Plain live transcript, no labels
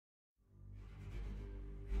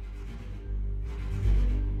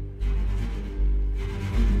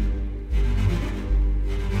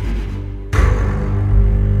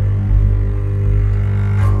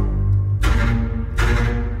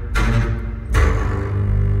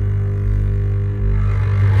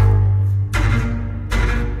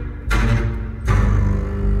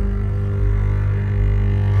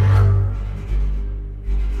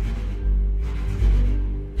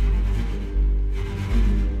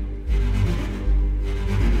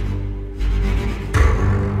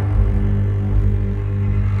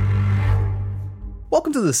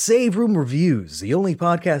to the Save Room Reviews, the only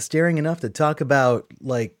podcast daring enough to talk about,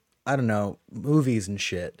 like, I don't know, movies and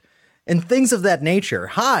shit and things of that nature.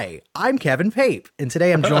 Hi, I'm Kevin Pape, and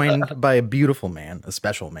today I'm joined by a beautiful man, a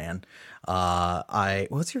special man.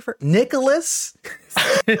 What's your first? Nicholas?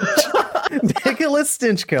 Nicholas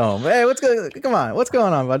Stinchcomb. Hey, come on, what's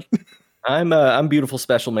going on, bud? I'm beautiful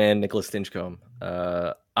special man, Nicholas Stinchcomb.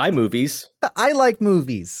 I movies. I like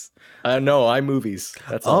movies. No, I movies.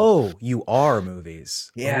 That's all. Oh, you are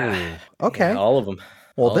movies. Yeah. Ooh, okay. Yeah, all of them.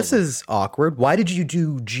 Well, this is awkward. Why did you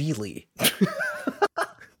do Geely?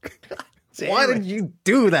 Why did you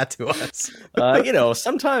do that to us?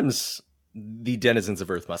 Sometimes the denizens of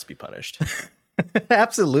Earth must be punished.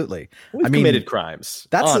 Absolutely. We've committed crimes.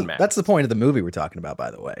 That's the point of the movie we're talking about, by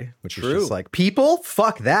the way, which is just like, people,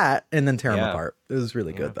 fuck that, and then tear them apart. It was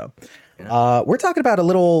really good, though. Yeah. We're talking about a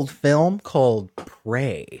little old film called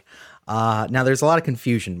Prey. Now, there's a lot of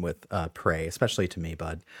confusion with Prey, especially to me,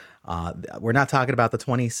 bud. We're not talking about the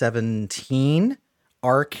 2017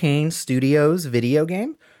 Arcane Studios video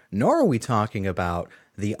game, nor are we talking about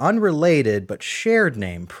the unrelated but shared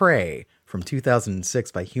name Prey from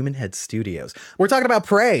 2006 by Human Head Studios. We're talking about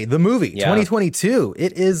Prey, the movie, 2022.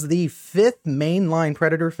 It is the fifth mainline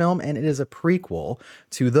Predator film, and it is a prequel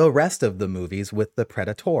to the rest of the movies with the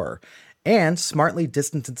Predator, and smartly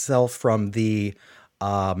distanced itself from the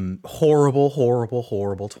horrible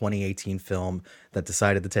 2018 film that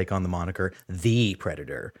decided to take on the moniker The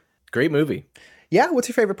Predator. Great movie. Yeah, what's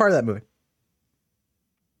your favorite part of that movie?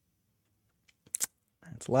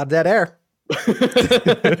 It's a lot of dead air.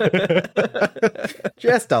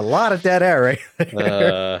 Just a lot of dead air right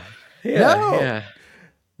there. Yeah.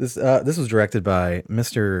 This was directed by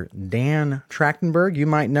Mr. Dan Trachtenberg. You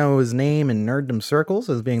might know his name in nerddom circles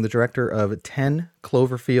as being the director of 10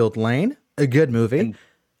 Cloverfield Lane, a good movie.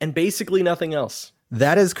 And basically nothing else.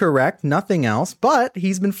 That is correct. Nothing else. But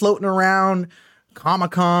he's been floating around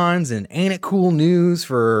Comic-Cons and Ain't It Cool News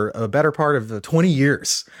for a better part of 20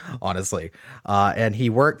 years, honestly. And he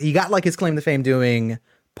got like his claim to fame doing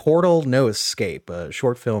Portal No Escape, a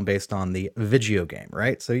short film based on the video game,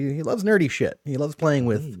 right? So he loves nerdy shit. He loves playing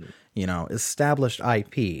with, established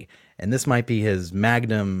IP. And this might be his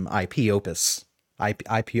magnum IP opus,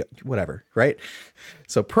 IP whatever, right?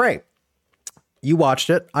 So Prey, you watched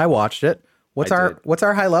it. I watched it. What's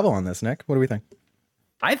our high level on this, Nick? What do we think?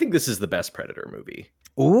 I think this is the best Predator movie.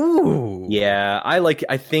 Ooh. Yeah,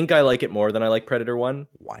 I think I like it more than I like Predator 1.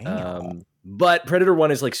 Wow. But Predator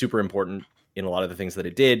 1 is like super important in a lot of the things that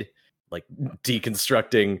it did, like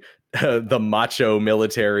deconstructing the macho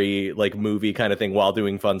military like movie kind of thing while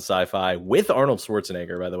doing fun sci-fi with Arnold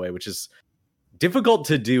Schwarzenegger, by the way, which is difficult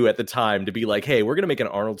to do at the time, to be like, hey, we're going to make an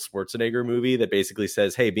Arnold Schwarzenegger movie that basically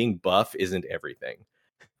says, hey, being buff isn't everything.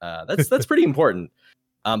 That's pretty important.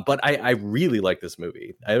 But I really like this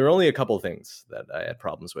movie. There are only a couple of things that I had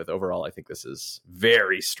problems with. Overall, I think this is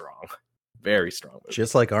very strong. Very strong movie.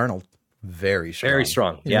 Just like Arnold. Very strong. Very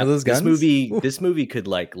strong. You know those guns? This movie could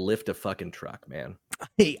like lift a fucking truck, man.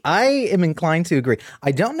 Hey, I am inclined to agree.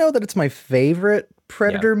 I don't know that it's my favorite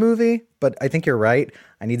Predator movie, but I think you're right.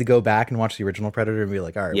 I need to go back and watch the original Predator and be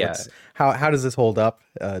like, all right, how does this hold up?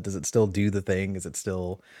 Does it still do the thing? Is it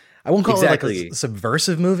still... I won't call it like a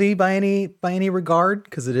subversive movie by any regard,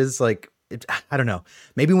 because it is like, I don't know.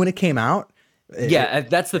 Maybe when it came out.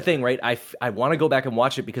 That's the thing, right? I want to go back and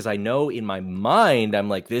watch it because I know in my mind, I'm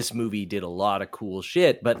like, this movie did a lot of cool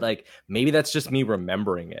shit, but like, maybe that's just me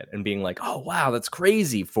remembering it and being like, oh, wow, that's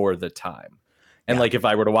crazy for the time. And like, if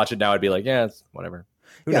I were to watch it now, I'd be like, yeah, it's whatever.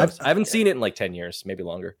 Who knows? I haven't seen it in like 10 years, maybe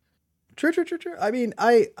longer. True. I mean,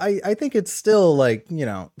 I think it's still like,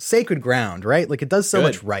 sacred ground, right? Like it does so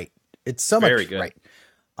much right. It's so much right.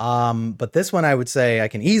 But this one I would say I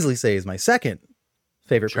can easily say is my second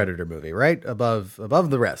favorite Predator movie, right? Above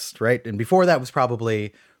the rest, right? And before that was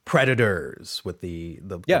probably Predators with the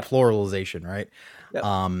pluralization, right? Yep.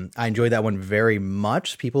 I enjoyed that one very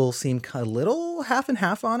much. People seem a little half and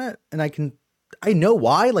half on it, and I know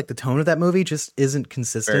why. Like the tone of that movie just isn't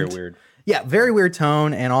consistent. Very weird. Yeah, very weird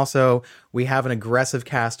tone, and also we have an aggressive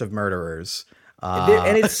cast of murderers.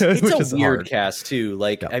 And it's a weird cast too.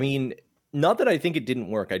 Like, I mean, not that I think it didn't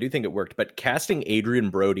work. I do think it worked, but casting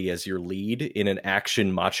Adrian Brody as your lead in an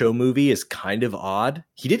action macho movie is kind of odd.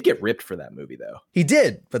 He did get ripped for that movie, though. He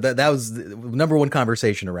did, but that was the number one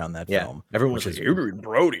conversation around that film. Everyone was like, Adrian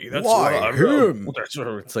Brody. That's why him.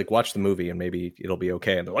 It's like, watch the movie and maybe it'll be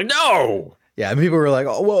okay. And they're like, no. Yeah, and people were like,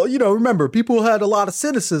 oh, well, remember, people had a lot of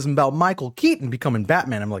cynicism about Michael Keaton becoming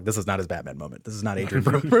Batman. I'm like, this is not his Batman moment. This is not Adrian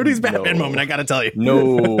Brody's Batman moment, I gotta tell you.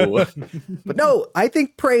 No. But no, I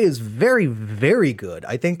think Prey is very, very good.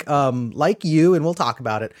 I think, like you, and we'll talk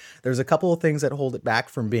about it, there's a couple of things that hold it back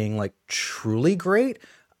from being, like, truly great.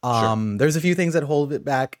 Sure. There's a few things that hold it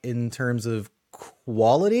back in terms of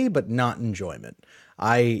quality, but not enjoyment.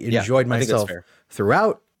 I enjoyed myself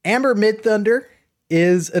throughout. Amber Midthunder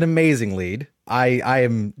is an amazing lead. I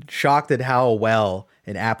am shocked at how well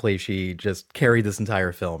and aptly she just carried this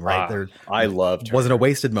entire film, right? I loved her. Wasn't a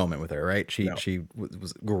wasted moment with her, right? She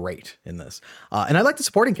was great in this. And I liked the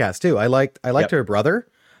supporting cast too. I liked her brother.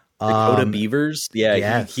 Dakota Beavers. Yeah.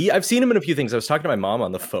 Yes. I've seen him in a few things. I was talking to my mom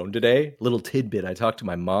on the phone today. Little tidbit. I talked to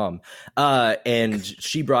my mom and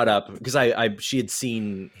she brought up, because she had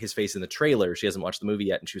seen his face in the trailer. She hasn't watched the movie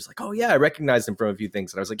yet. And she was like, oh yeah, I recognized him from a few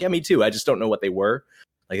things. And I was like, yeah, me too. I just don't know what they were.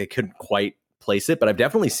 Like I couldn't quite place it, but I've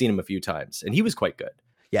definitely seen him a few times and he was quite good.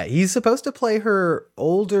 Yeah. He's supposed to play her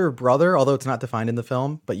older brother, although it's not defined in the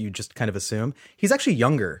film, but you just kind of assume he's actually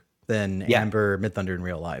younger than Amber Midthunder in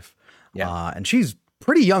real life. Yeah. And she's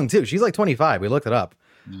pretty young too. She's like 25. We looked it up.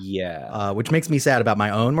 Yeah. Which makes me sad about my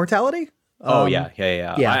own mortality. Yeah.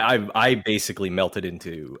 I basically melted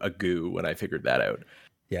into a goo when I figured that out.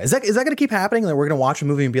 Yeah. Is that going to keep happening? That we're going to watch a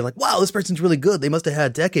movie and be like, wow, this person's really good. They must have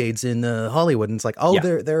had decades in Hollywood. And it's like, oh,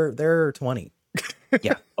 they're 20.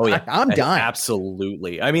 Yeah. Oh yeah. I'm dying.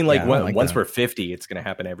 Absolutely. I mean, once we're 50, it's going to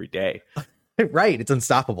happen every day. Right. It's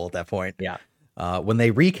unstoppable at that point. Yeah. When they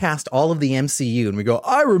recast all of the MCU and we go,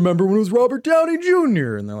 I remember when it was Robert Downey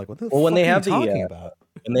Jr. And they're like, what the fuck are you talking about?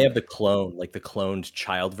 And they have the clone, like the cloned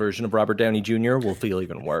child version of Robert Downey Jr. will feel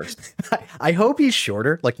even worse. I hope he's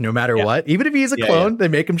shorter, like no matter what. Even if he's a clone, they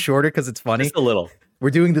make him shorter because it's funny. Just a little. We're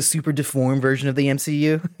doing the super deformed version of the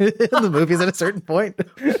MCU in the movies at a certain point.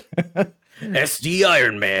 SD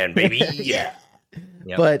Iron Man, baby. Yeah.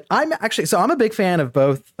 Yep. But I'm a big fan of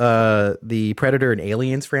both the Predator and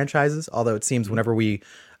Aliens franchises, although it seems whenever we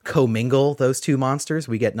commingle those two monsters,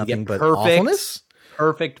 we get nothing but awfulness.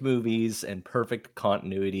 Perfect movies and perfect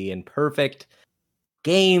continuity and perfect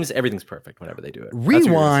games. Everything's perfect whenever they do it.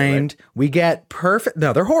 Rewind, we get perfect.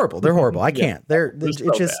 No, they're horrible. They're horrible. I can't. It's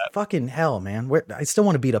so just bad. Fucking hell, man. I still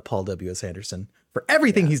want to beat up Paul W.S. Anderson for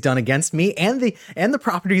everything he's done against me and the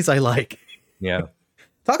properties I like. Yeah.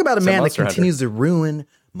 Talk about a man that continues to ruin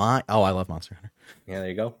I love Monster Hunter. Yeah, there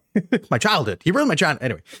you go. My childhood. He ruined my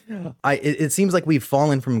childhood. Anyway, it seems like we've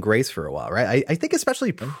fallen from grace for a while, right? I think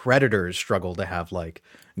especially Predators struggle to have like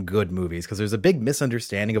good movies because there's a big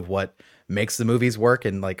misunderstanding of what makes the movies work.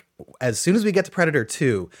 And like, as soon as we get to Predator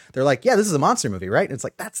 2, they're like, yeah, this is a monster movie, right? And it's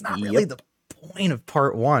like, that's not really the point of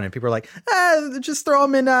part one. And people are like, just throw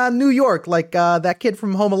him in New York, like that kid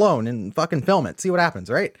from Home Alone and fucking film it. See what happens,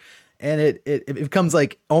 right? And it becomes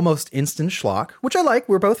like almost instant schlock, which I like.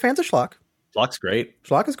 We're both fans of schlock. Schlock's great.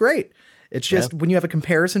 Schlock is great. It's just when you have a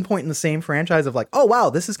comparison point in the same franchise of like, oh, wow,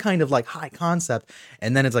 this is kind of like high concept.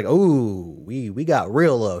 And then it's like, oh, we got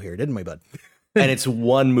real low here, didn't we, bud? And it's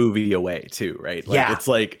one movie away too, right? Like, yeah. It's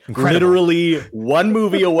like literally one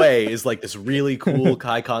movie away is like this really cool,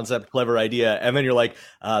 high concept, clever idea. And then you're like,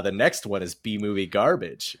 the next one is B movie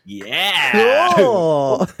garbage. Yeah.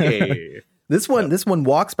 Cool. Okay. This one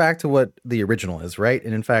walks back to what the original is, right?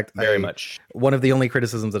 And in fact, very much one of the only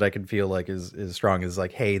criticisms that I could feel like is strong is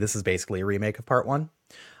like, hey, this is basically a remake of part one.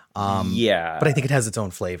 Yeah, but I think it has its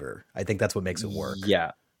own flavor. I think that's what makes it work.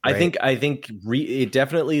 Yeah. Right? I think it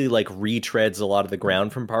definitely like retreads a lot of the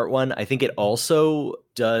ground from part one. I think it also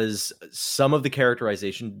does some of the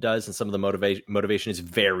characterization and some of the motivation is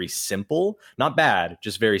very simple, not bad,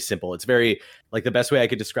 just very simple. It's very like the best way I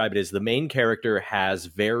could describe it is the main character has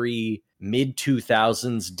very mid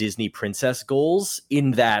 2000s Disney princess goals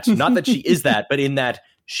in that, not that she is that, but in that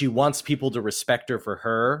she wants people to respect her for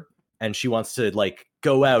her. And she wants to like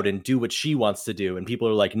go out and do what she wants to do. And people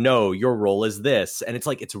are like, no, your role is this. And it's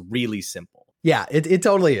like, it's really simple. Yeah, it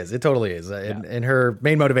totally is. It totally is. And her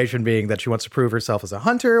main motivation being that she wants to prove herself as a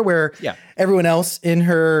hunter, where everyone else in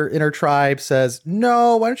her tribe says,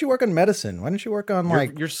 no, why don't you work on medicine? Why don't you work on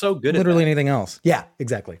you're so good literally at anything else? Yeah,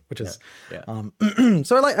 exactly. Which is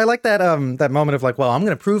so I like that moment of like, well, I'm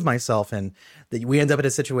going to prove myself, and that we end up in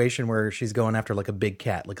a situation where she's going after like a big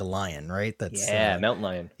cat, like a lion, right? That's mountain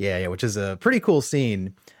lion. Yeah, which is a pretty cool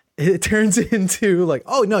scene. It turns into like,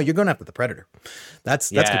 oh no, you're going after the predator.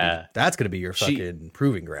 That's gonna be your fucking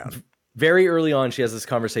proving ground. very early on, she has this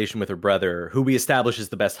conversation with her brother, who we establish is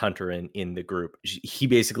the best hunter in the group. He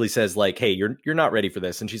basically says like, "Hey, you're not ready for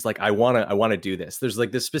this," and she's like, "I wanna do this." There's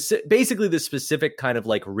like this specific kind of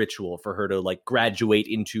like ritual for her to like graduate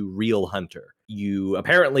into real hunter. You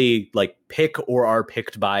apparently like pick or are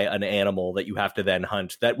picked by an animal that you have to then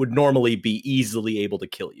hunt that would normally be easily able to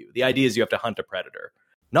kill you. The idea is you have to hunt a predator.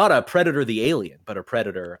 Not a predator the alien, but a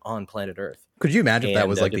predator on planet Earth. Could you imagine if that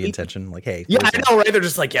was like the intention? Like, hey, yeah, I know, right? They're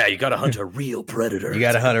just like, yeah, you got to hunt a real predator. You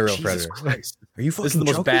got to hunt a real Jesus predator. Christ. Are you fucking This is the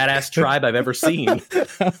most joking? badass tribe I've ever seen.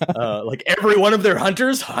 Like every one of their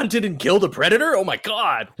hunters hunted and killed a predator. Oh my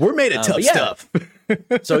god, we're made of tough stuff.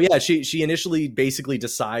 So yeah, she initially basically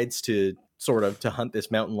decides to hunt this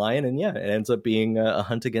mountain lion, and yeah, it ends up being a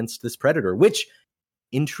hunt against this predator, which,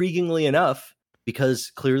 intriguingly enough,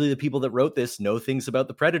 because clearly the people that wrote this know things about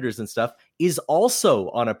the predators and stuff, is also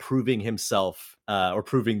on a proving himself or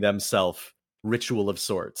proving themselves ritual of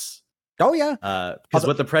sorts. Oh yeah, because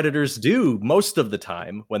what the predators do most of the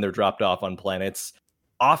time when they're dropped off on planets,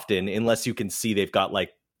 often, unless you can see they've got like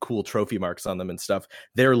cool trophy marks on them and stuff,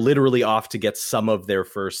 they're literally off to get some of their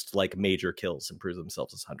first like major kills and prove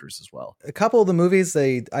themselves as hunters as well. A couple of the movies,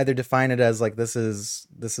 they either define it as like this is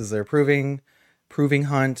their proving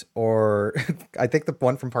hunt, or I think the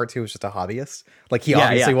one from part 2 was just a hobbyist. Like he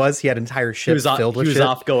obviously was. He had entire ships filled with shit. He was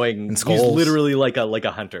off going. He's literally like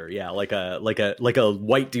a hunter. Yeah, like a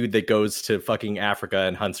white dude that goes to fucking Africa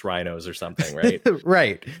and hunts rhinos or something, right?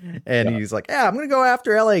 Right. And he's like, yeah, I'm gonna go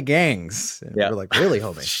after LA gangs. And we're like, really,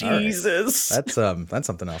 homie? Jesus, right. That's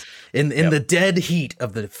something else. In the dead heat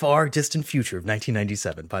of the far distant future of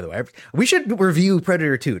 1997. By the way, we should review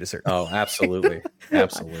Predator 2 to certain. Oh, absolutely,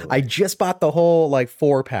 absolutely. I just bought the whole like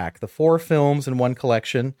 4-pack, the 4 films in one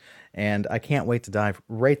collection, and I can't wait to dive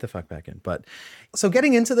right the fuck back in. But so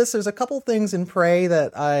getting into this, there's a couple things in Prey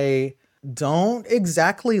that I don't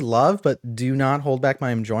exactly love, but do not hold back my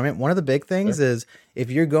enjoyment. One of the big things is if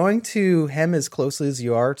you're going to hem as closely as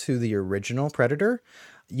you are to the original Predator,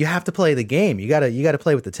 you have to play the game. You gotta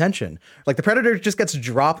play with the tension. Like the Predator just gets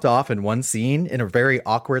dropped off in one scene in a very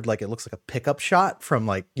awkward, like it looks like a pickup shot from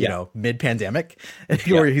like, you know, mid-pandemic,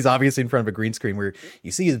 where he's obviously in front of a green screen, where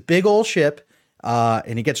you see his big old ship,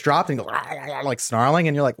 and he gets dropped and he goes like snarling,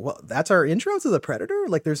 and you're like, well, that's our intro to the Predator?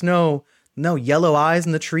 Like there's no yellow eyes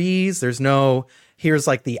in the trees. There's no, here's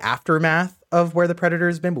like the aftermath of where the Predator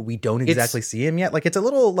has been, but we don't exactly see him yet. Like it's a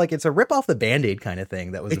little, like it's a rip off the Band-Aid kind of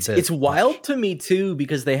thing. That was it's wild to me too,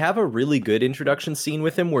 because they have a really good introduction scene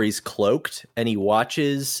with him where he's cloaked and he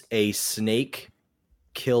watches a snake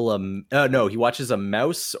kill he watches a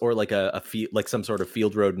mouse or like like some sort of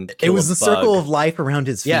field rodent kill it was the bug. Circle of life around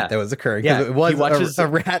his feet that was occurring. Yeah, it was he watches a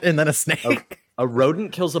rat and then a snake. A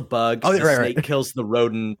rodent kills a bug, snake kills the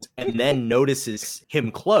rodent, and then notices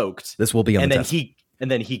him cloaked. This will be on the test. And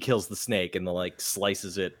then he kills the snake and like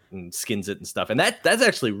slices it and skins it and stuff. And that's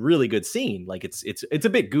actually a really good scene. Like it's a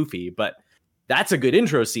bit goofy, but that's a good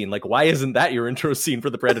intro scene. Like, why isn't that your intro scene for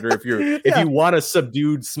the Predator? If if you want a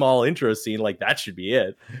subdued small intro scene, like that should be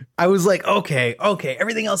it. I was like, okay,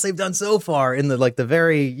 everything else they've done so far in the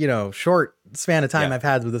very, short span of time I've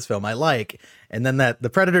had with this film, I like. And then the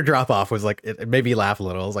Predator drop off was like, it made me laugh a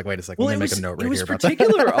little. I was like, wait a second, let me make a note right here about that. It was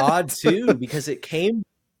particularly odd too, because it came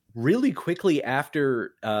really quickly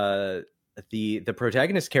after the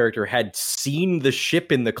protagonist character had seen the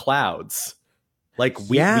ship in the clouds. Like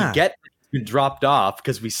we get dropped off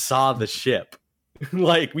because we saw the ship.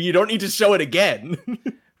 Like you don't need to show it again.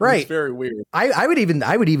 Right. It's very weird. I would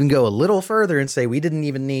even go a little further and say we didn't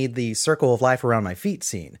even need the circle of life around my feet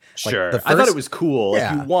scene. Sure. I thought it was cool.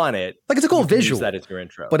 If you want it, like it's a cool visual. Use that as your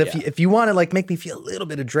intro. But if you want to like make me feel a little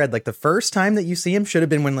bit of dread, like the first time that you see him should have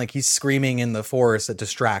been when like he's screaming in the forest that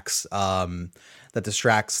distracts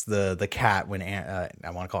the cat when I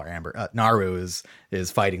want to call her Amber. Naru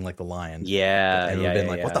is fighting like the lion. Yeah. And it would have been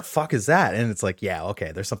like, what the fuck is that? And it's like, yeah,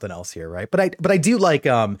 okay, there's something else here, right? But I do like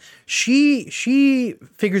she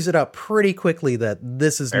figures it out pretty quickly that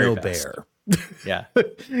this is very no fast. Bear. Yeah.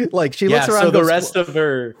 Like she looks around. So the rest of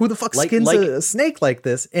her, who the fuck skins a snake like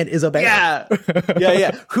this and is a bear?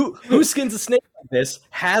 Yeah. Who skins a snake like this?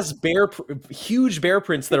 Has huge bear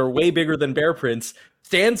prints that are way bigger than bear prints.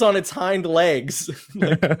 Stands on its hind legs.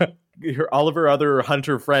 All of her other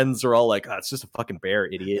hunter friends are all like, "Oh, it's just a fucking bear,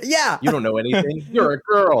 idiot. Yeah, you don't know anything. You're a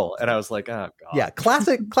girl." And I was like, "Oh god." Yeah,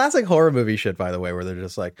 classic horror movie shit. By the way, where they're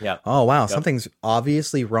just like, "Oh wow, something's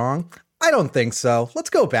obviously wrong." I don't think so.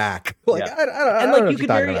 Let's go back. Like, I don't know you could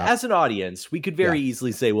very, as an audience, we could very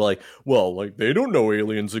easily say, well, they don't know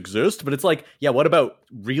aliens exist. But it's like, yeah, what about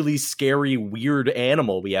really scary, weird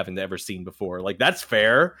animal we haven't ever seen before? Like, that's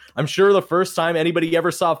fair. I'm sure the first time anybody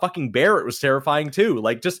ever saw a fucking bear, it was terrifying too.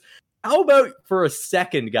 Like, just How about for a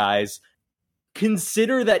second, guys,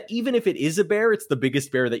 consider that even if it is a bear, it's the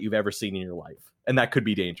biggest bear that you've ever seen in your life. And that could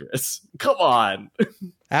be dangerous. Come on.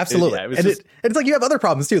 Absolutely. It's like you have other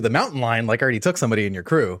problems too. The mountain lion like already took somebody in your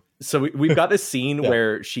crew. So we've got this scene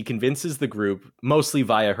where she convinces the group, mostly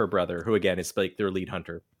via her brother, who again is like their lead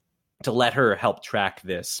hunter, to let her help track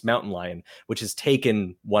this mountain lion, which has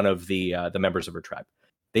taken one of the members of her tribe.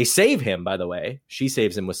 They save him, by the way. She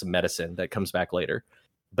saves him with some medicine that comes back later.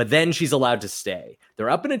 But then she's allowed to stay. They're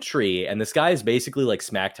up in a tree, and this guy is basically like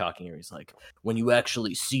smack talking her. He's like, when you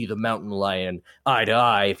actually see the mountain lion eye to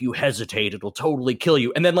eye, if you hesitate, it'll totally kill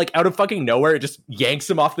you. And then like out of fucking nowhere, it just yanks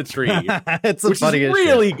him off the tree. It's a funny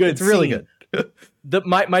really shit. good. It's really good.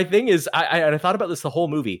 My thing is, I thought about this the whole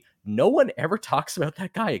movie. No one ever talks about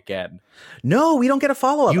that guy again. No, we don't get a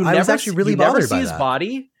follow-up. I was actually really bothered by that. His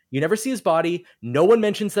body. You never see his body. No one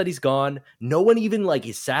mentions that he's gone. No one even like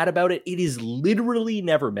is sad about it. It is literally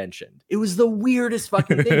never mentioned. It was the weirdest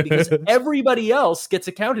fucking thing because everybody else gets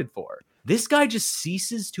accounted for. This guy just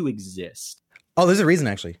ceases to exist. Oh, there's a reason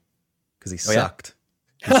actually. Because he sucked.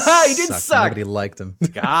 He did suck. Nobody liked him.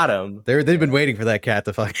 Got him. They've been waiting for that cat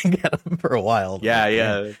to fucking get him for a while.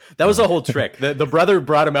 Yeah. That was a whole trick. The brother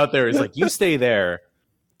brought him out there. He's like, you stay there.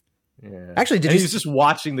 Yeah. Actually, he's just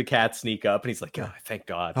watching the cat sneak up, and he's like, "Oh, thank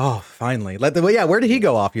God!" Oh, finally! Where did he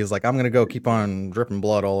go off? He was like, "I'm gonna go keep on dripping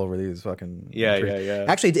blood all over these fucking." Yeah.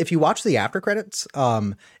 Actually, if you watch the after credits,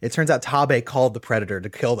 it turns out Tabe called the Predator to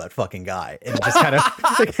kill that fucking guy, and it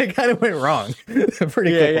just kind of went wrong. Pretty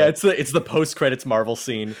quickly. Yeah. It's the post credits Marvel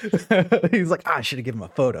scene. He's like, I should have given him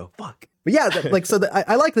a photo. Fuck. But yeah,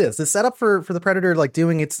 I like this. The setup for the Predator, like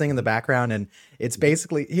doing its thing in the background, and it's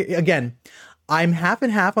basically again. I'm half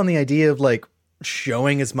and half on the idea of like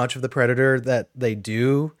showing as much of the Predator that they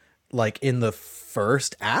do like in the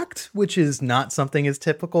first act, which is not something as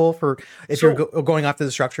typical for if you're going off to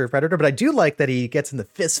the structure of Predator. But I do like that he gets into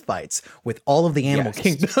fist fights with all of the animal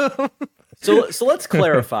kingdom. So let's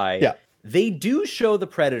clarify. Yeah. They do show the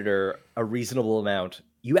Predator a reasonable amount.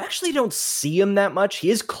 You actually don't see him that much.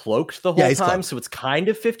 He is cloaked the whole time, cloaked. So it's kind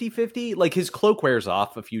of 50-50. Like his cloak wears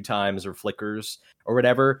off a few times or flickers or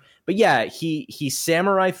whatever. But yeah, he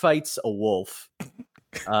samurai fights a wolf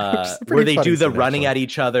where they do the running at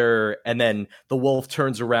each other, and then the wolf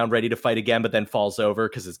turns around ready to fight again, but then falls over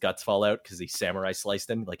because his guts fall out because he samurai sliced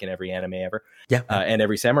him, like in every anime ever. Yeah. And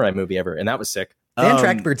every samurai movie ever. And that was sick. Dan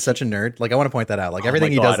Trachtenberg's such a nerd. Like I want to point that out. Like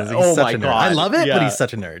everything he does is he's such a nerd. I love it, but he's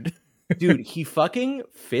such a nerd. Dude, he fucking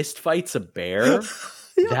fist fights a bear.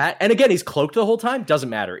 That, and again, he's cloaked the whole time. Doesn't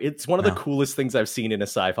matter. It's one of the coolest things I've seen in a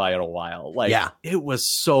sci-fi in a while. Like, it was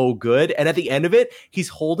so good. And at the end of it, he's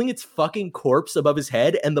holding its fucking corpse above his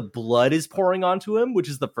head, and the blood is pouring onto him, which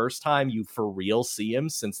is the first time you for real see him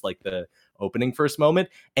since like the opening first moment,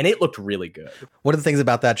 and it looked really good. One of the things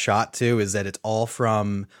about that shot too is that it's all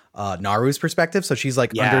from Naru's perspective. So she's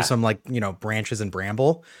like under some like, you know, branches and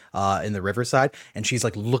bramble in the riverside, and she's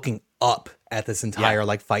like looking up at this entire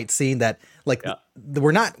like fight scene that like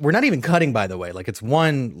we're not even cutting, by the way. Like it's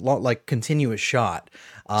one like continuous shot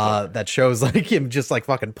that shows like him just like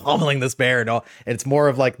fucking pummeling this bear and all. And it's more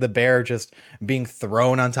of like the bear just being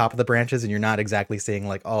thrown on top of the branches, and you're not exactly seeing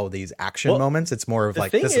like, oh, these action moments. It's more of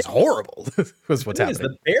like, this is horrible. Was what's happening.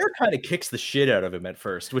 The bear kind of kicks the shit out of him at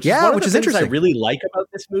first, which is one of the things I really like about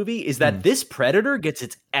this movie is that this Predator gets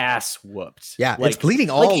its ass whooped. Yeah, like, it's bleeding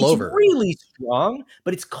all over. It's really strong,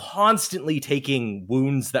 but it's constantly taking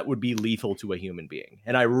wounds that would be lethal to a human being,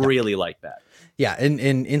 and I really like that. Yeah, and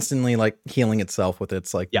instantly like healing itself with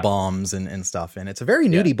its like bombs and stuff. And it's a very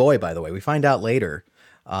nudie boy, by the way. We find out later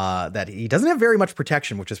that he doesn't have very much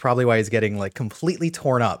protection, which is probably why he's getting like completely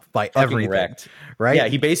torn up by fucking everything. Wrecked. Right? Yeah,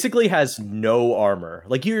 he basically has no armor.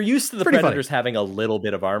 Like you're used to the Predators having a little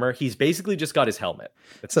bit of armor. He's basically just got his helmet.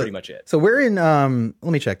 That's pretty much it. So we're in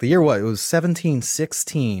let me check. The year it was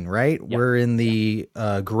 1716, right? Yep. We're in the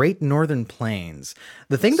Great Northern Plains.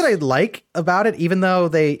 The thing that I like about it, even though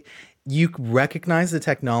you recognize the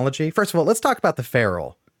technology. First of all, let's talk about the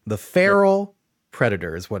feral. The feral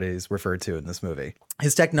Predator is what is referred to in this movie.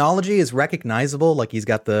 His technology is recognizable. Like he's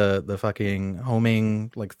got the fucking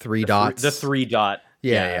homing, like three dots. The 3-dot.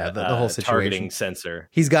 The whole situation. Targeting sensor.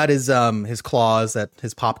 He's got his claws,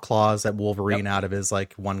 his pop claws that Wolverine out of his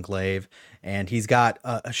like one glaive. And he's got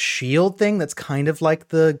a shield thing that's kind of like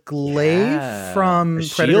the glaive from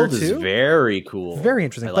the Predator 2. Shield is very cool. Very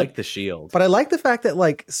interesting. I like the shield. But I like the fact that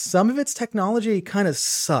like some of its technology kind of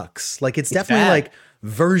sucks. Like it's definitely like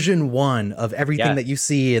version 1 of everything that you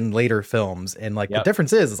see in later films. And like the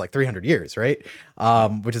difference is it's like 300 years, right?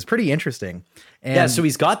 Which is pretty interesting. And so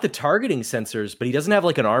he's got the targeting sensors, but he doesn't have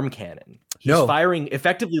like an arm cannon. He's firing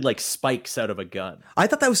effectively like spikes out of a gun. I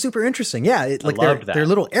thought that was super interesting. Yeah, they're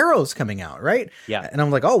little arrows coming out, right? Yeah, and I'm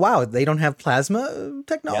like, oh wow, they don't have plasma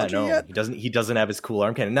technology yet. He doesn't have his cool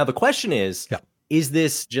arm cannon. Now the question is, is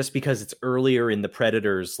this just because it's earlier in the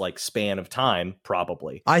Predator's like span of time?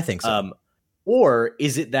 Probably. I think so. Or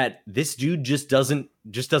is it that this dude just doesn't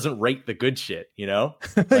rate the good shit, you know?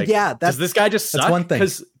 Like, does this guy just suck? That's one thing.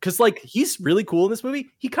 Because like he's really cool in this movie.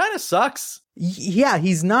 He kind of sucks. Yeah,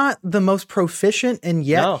 he's not the most proficient, and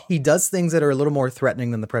yet he does things that are a little more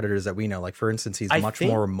threatening than the Predators that we know. Like, for instance, he's much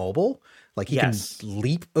more mobile. Like, he can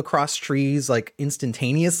leap across trees like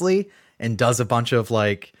instantaneously and does a bunch of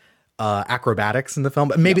like acrobatics in the film.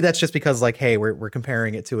 But maybe that's just because like, hey, we're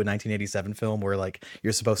comparing it to a 1987 film where like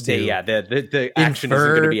you're supposed to the action isn't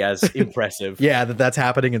going to be as impressive. That's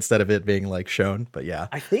happening instead of it being like shown. But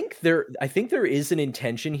I think there is an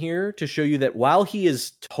intention here to show you that while he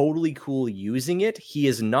is totally cool using it, he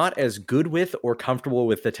is not as good with or comfortable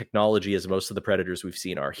with the technology as most of the Predators we've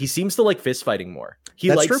seen are. He seems to like fist fighting more.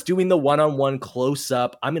 He likes doing the one-on-one close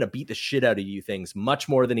up, I'm going to beat the shit out of you things much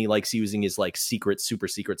more than he likes using his like super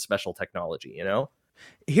secret special technology, you know?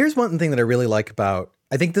 Here's one thing that I really like about,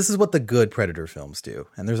 I think this is what the good Predator films do,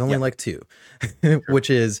 and there's only like two, which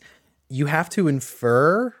is you have to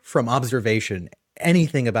infer from observation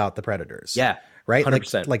anything about the Predators. Yeah. Right?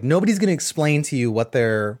 100%. Like nobody's going to explain to you what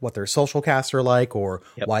their social casts are like or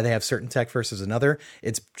why they have certain tech versus another.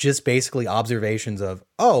 It's just basically observations of,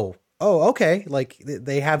 oh, okay. Like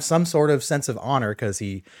they have some sort of sense of honor because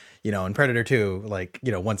he, you know, in Predator 2, like,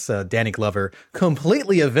 you know, once Danny Glover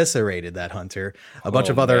completely eviscerated that hunter, a bunch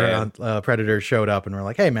of other Predators showed up and were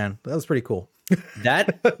like, hey, man, that was pretty cool.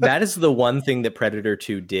 That is the one thing that Predator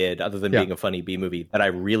 2 did, other than being a funny B movie, that I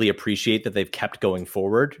really appreciate that they've kept going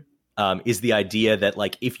forward, is the idea that,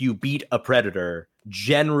 like, if you beat a Predator,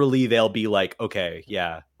 generally they'll be like, okay,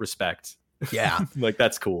 yeah, respect. Yeah. Like,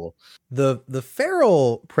 that's cool. The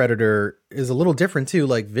feral Predator is a little different too,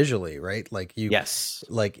 like visually, right? Like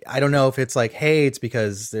like, I don't know if it's like, hey, it's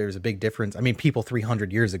because there's a big difference. I mean, people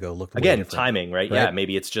 300 years ago looked way different. Timing, right? Yeah.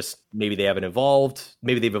 Maybe it's just, maybe they haven't evolved.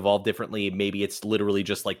 Maybe they've evolved differently. Maybe it's literally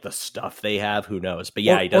just like the stuff they have. Who knows? But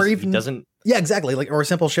yeah, he doesn't. Yeah, exactly. Like, or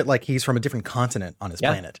simple shit like he's from a different continent on his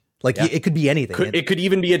planet. Like it could be anything. It could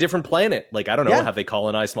even be a different planet. Like, I don't know. Have they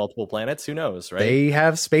colonized multiple planets? Who knows, right? They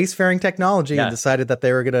have spacefaring technology and decided that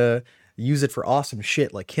they were going to use it for awesome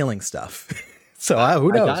shit like killing stuff. So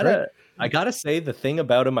who knows, right? I gotta say, the thing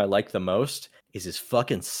about him I like the most is his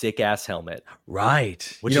fucking sick ass helmet.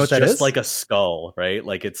 Right. Which is just like a skull, right?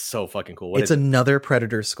 Like, it's so fucking cool. It's another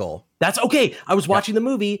Predator skull. That's okay. I was watching the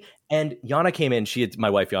movie and Yana came in. My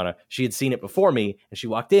wife, Yana, she had seen it before me and she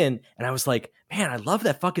walked in and I was like, man, I love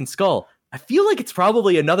that fucking skull. I feel like it's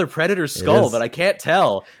probably another Predator skull, but I can't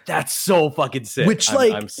tell. That's so fucking sick. Which,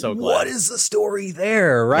 I'm so glad. What is the story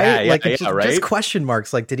there, right? Just question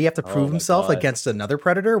marks. Like, did he have to prove himself against another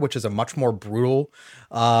Predator, which is a much more brutal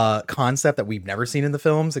concept that we've never seen in the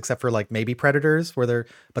films, except for like maybe Predators,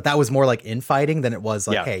 but that was more like infighting than it was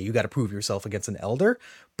like, hey, you got to prove yourself against an elder.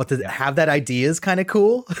 But to have that idea is kind of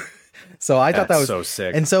cool. So I thought that was so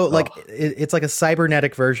sick. And so like it's like a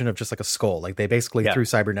cybernetic version of just like a skull. Like they basically threw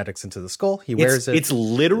cybernetics into the skull. He wears it. It's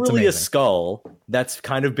literally a skull that's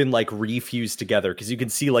kind of been like refused together because you can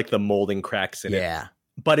see like the molding cracks in it. Yeah.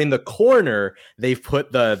 But in the corner, they've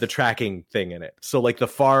put the tracking thing in it. So like the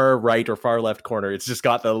far right or far left corner, it's just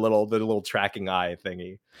got the little tracking eye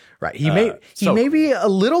thingy. Right. He may be a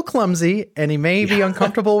little clumsy and he may be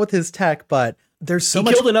uncomfortable with his tech, but there's so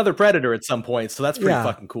much. He killed another Predator at some point, so that's pretty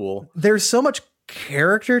fucking cool. There's so much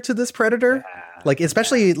character to this Predator. Like,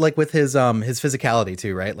 especially like with his physicality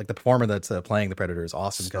too, right? Like the performer that's playing the Predator is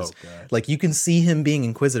awesome because like you can see him being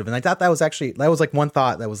inquisitive. And I thought that was like one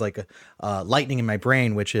thought that was like lightning in my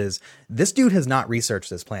brain, which is this dude has not researched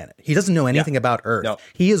this planet. He doesn't know anything about Earth. No.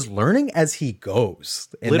 He is learning as he goes.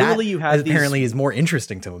 And literally, you have apparently is more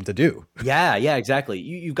interesting to him to do. Yeah, exactly.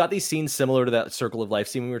 You've got these scenes similar to that Circle of Life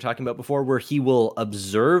scene we were talking about before, where he will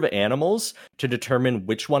observe animals to determine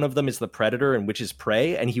which one of them is the predator and which is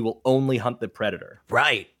prey, and he will only hunt the predator.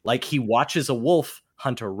 Right. Like he watches a wolf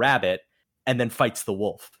hunt a rabbit and then fights the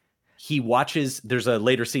wolf. There's a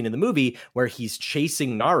later scene in the movie where he's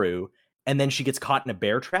chasing Naru and then she gets caught in a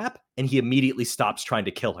bear trap and he immediately stops trying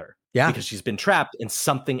to kill her. Yeah. Because she's been trapped and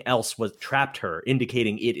something else was trapped her,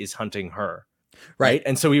 indicating it is hunting her. Right.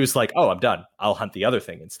 And so he was like, oh, I'm done. I'll hunt the other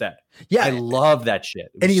thing instead. Yeah. I love that shit.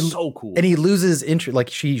 It's so cool. And he loses interest. Like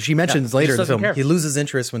she mentions later in the film, he loses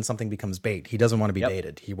interest when something becomes bait. He doesn't want to be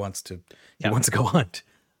baited. He wants to go hunt.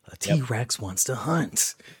 A T-Rex wants to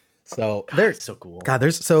hunt. So there's so cool. God,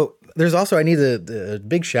 there's also, I need a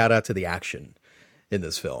big shout out to the action in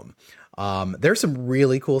this film. There's some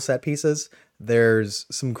really cool set pieces. There's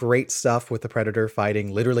some great stuff with the Predator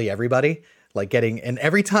fighting literally everybody. Like and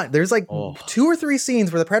every time there's like 2 or 3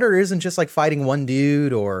 scenes where the Predator isn't just like fighting one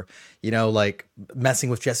dude or, like messing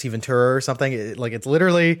with Jesse Ventura or something. It's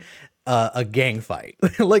literally a gang fight.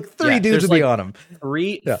 Like 3 dudes would be on him.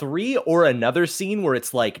 Three or another scene where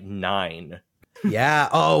it's like 9. Yeah.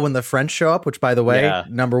 Oh, when the French show up, which by the way,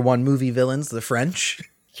 number 1 movie villains, the French.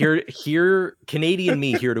 Here, Canadian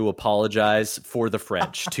me here to apologize for the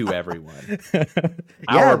French to everyone.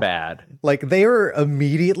 Our bad. Like they are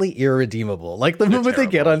immediately irredeemable. Like the moment they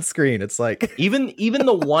get on screen, it's like even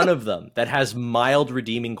the one of them that has mild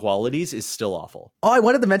redeeming qualities is still awful. Oh, I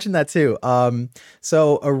wanted to mention that too.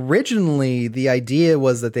 So originally the idea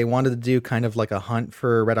was that they wanted to do kind of like a Hunt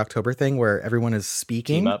for Red October thing where everyone is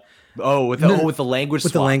speaking. Team up. Oh, with the language swap.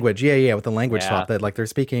 With the language. Yeah, with the language swap that like they're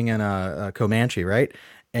speaking in a Comanche, right?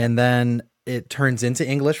 And then it turns into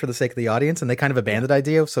English for the sake of the audience, and they kind of abandoned the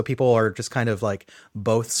idea. So people are just kind of like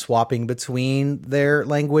both swapping between their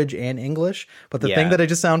language and English. But the thing that I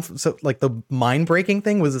just found so like the mind breaking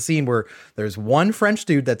thing was a scene where there's one French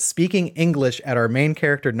dude that's speaking English at our main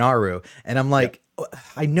character Naru, and I'm like,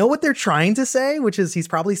 I know what they're trying to say, which is he's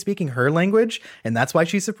probably speaking her language, and that's why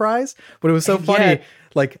she's surprised. But it was so funny.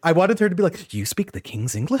 Like, I wanted her to be like, you speak the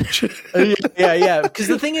king's English? Yeah. Because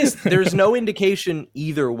the thing is, there's no indication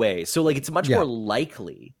either way. So, like, it's much more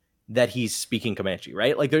likely that he's speaking Comanche,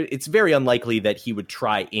 right? Like, it's very unlikely that he would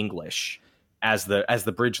try English as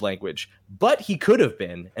the bridge language. But he could have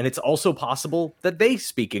been. And it's also possible that they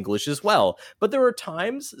speak English as well. But there are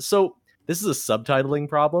times... So, this is a subtitling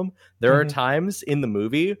problem. There are times in the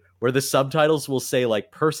movie where the subtitles will say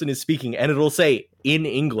like person is speaking and it'll say in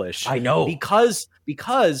English. I know. Because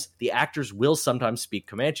the actors will sometimes speak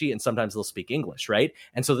Comanche and sometimes they'll speak English, right?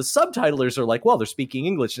 And so the subtitlers are like, well, they're speaking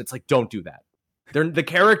English. And it's like, don't do that. The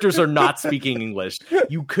characters are not speaking English.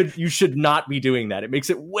 You should not be doing that. It makes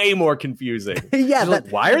it way more confusing. Like,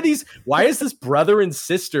 why is this brother and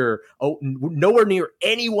sister nowhere near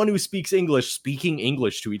anyone who speaks English speaking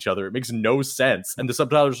English to each other? It makes no sense. And the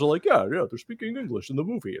subtitles are like, yeah, they're speaking English in the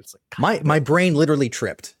movie. It's like my brain literally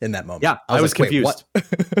tripped in that moment. Yeah, I was confused.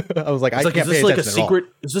 I was like, I can't pay attention at all.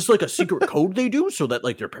 Is this like a secret code they do so that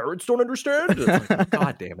like their parents don't understand? It's like,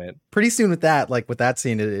 God damn it. Pretty soon with that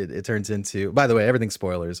scene, it turns into, by the way, everything's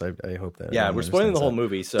spoilers. I hope that. Yeah, we're spoiling the whole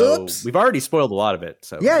movie, so we've already spoiled a lot of it.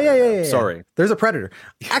 So yeah. Sorry. There's a predator.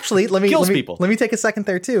 Actually, let me take a second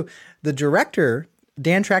there too. The director,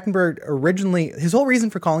 Dan Trachtenberg, originally his whole reason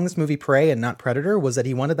for calling this movie Prey and not Predator was that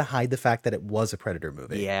he wanted to hide the fact that it was a Predator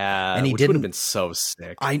movie. Yeah, and which would have been so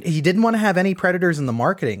sick. He didn't want to have any predators in the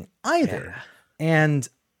marketing either, and.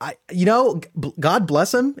 God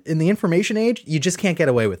bless him. In the information age, you just can't get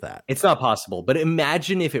away with that. It's not possible. But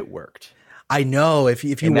imagine if it worked. I know if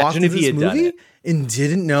you walked into this movie and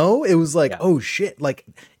didn't know, it was like, oh shit! Like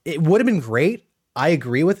it would have been great. I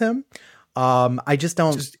agree with him. I just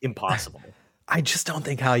don't. It's just impossible. I just don't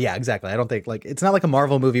think how. Yeah, exactly. I don't think like it's not like a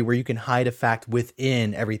Marvel movie where you can hide a fact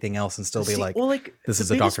within everything else and still be this is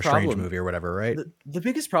a Doctor Strange movie or whatever, right? The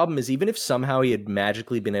biggest problem is even if somehow he had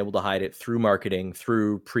magically been able to hide it through marketing,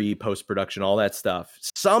 through post production, all that stuff,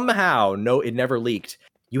 somehow it never leaked.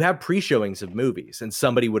 You have pre-showings of movies, and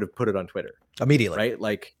somebody would have put it on Twitter immediately, right?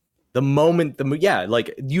 Like. The moment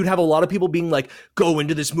like you'd have a lot of people being like, go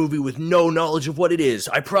into this movie with no knowledge of what it is.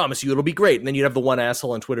 I promise you it'll be great. And then you'd have the one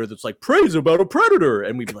asshole on Twitter that's like, praise about a predator.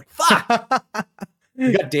 And we'd be like, fuck.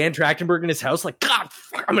 You got Dan Trachtenberg in his house like, God,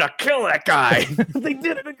 fuck, I'm going to kill that guy. They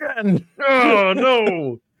did it again. Oh,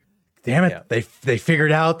 no. Damn it. Yeah. They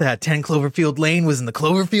figured out that 10 Cloverfield Lane was in the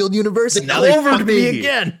Cloverfield universe. And now they fucked me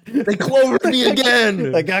again. They clovered me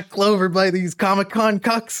again. I got clovered by these Comic-Con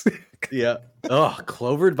cucks. Yeah. Oh,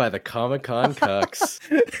 clovered by the Comic-Con cucks.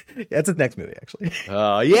 That's his next movie, actually.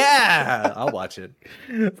 Yeah, I'll watch it.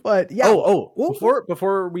 But yeah.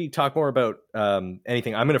 Before we talk more about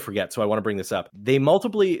anything, I'm going to forget, so I want to bring this up. They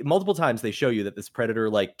multiple times they show you that this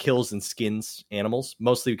predator like kills and skins animals,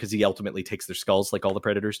 mostly because he ultimately takes their skulls, like all the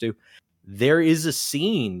predators do. There is a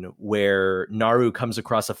scene where Naru comes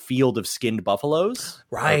across a field of skinned buffaloes,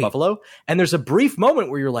 buffalo, and there's a brief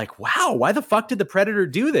moment where you're like, wow, why the fuck did the predator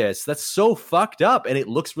do this? That's so fucked up, and it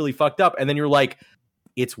looks really fucked up. And then you're like,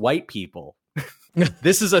 it's white people.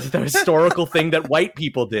 This is a historical thing that white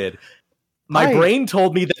people did. My brain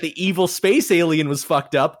told me that the evil space alien was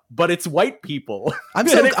fucked up, but it's white people. I'm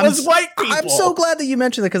so glad that you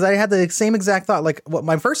mentioned it because I had the same exact thought. Like,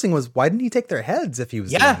 my first thing was, why didn't he take their heads if he was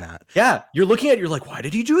doing that? Yeah, you're looking at it, you're like, why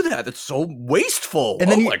did he do that? That's so wasteful.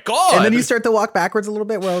 And then my God. And then you start to walk backwards a little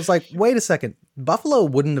bit where I was like, wait a second. Buffalo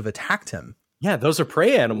wouldn't have attacked him Yeah, those are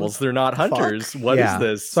prey animals. They're not hunters. What is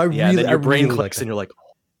this? So then your brain clicks and you're like,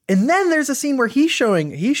 and then there's a scene where he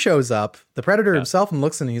shows up, the predator himself, and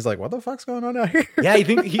looks and he's like, what the fuck's going on out here? Yeah,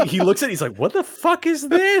 he looks at it, he's like, what the fuck is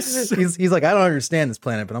this? he's like, I don't understand this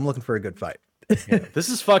planet, but I'm looking for a good fight. This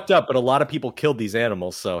is fucked up, but a lot of people killed these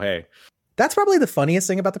animals, so hey. That's probably the funniest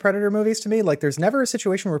thing about the Predator movies to me. Like, there's never a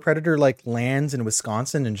situation where Predator like lands in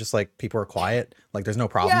Wisconsin and just like people are quiet. Like, there's no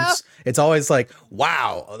problems. Yeah. It's always like,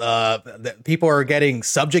 wow, people are getting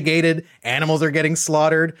subjugated, animals are getting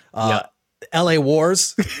slaughtered. LA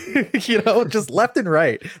wars, just left and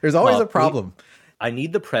right. There's always a problem. I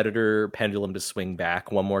need the Predator pendulum to swing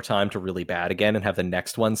back one more time to really bad again and have the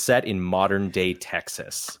next one set in modern day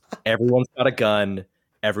Texas. Everyone's got a gun.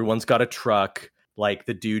 Everyone's got a truck. Like,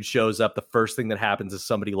 the dude shows up. The first thing that happens is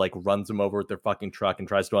somebody like runs him over with their fucking truck and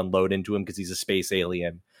tries to unload into him because he's a space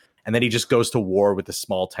alien. And then he just goes to war with the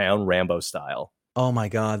small town, Rambo style. Oh my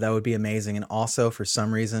God, that would be amazing. And also, for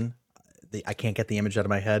some reason, I can't get the image out of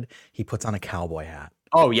my head. He puts on a cowboy hat.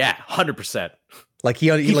 Oh yeah, 100%. Like he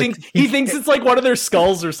thinks it's like one of their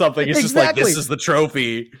skulls or something. It's just like, this is the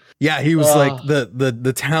trophy. Yeah, he was like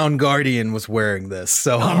the town guardian was wearing this,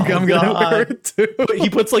 so I'm gonna wear it too. But he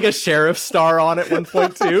puts like a sheriff star on at one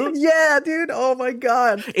point too. Yeah, dude. Oh my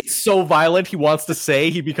God, it's so violent. He wants to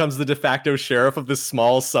say he becomes the de facto sheriff of this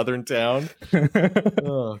small southern town.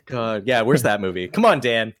 Oh God, yeah. Where's that movie? Come on,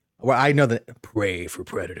 Dan. Well, I know that. Pray for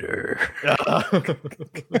Predator.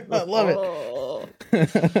 I love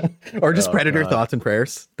it. Or just Predator thoughts and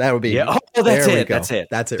prayers. That would be. Yeah. Oh, that's it.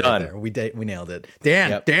 That's it. Done. Right there. We nailed it.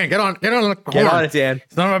 Dan, get on the horn. Get on it, Dan.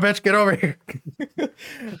 Son of a bitch, get over here.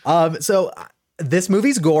 So this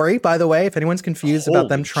movie's gory, by the way. If anyone's confused about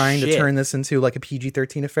them trying to turn this into like a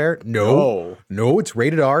PG-13 affair, no, it's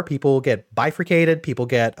rated R. People get bifurcated. People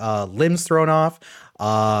get limbs thrown off.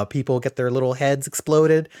 People get their little heads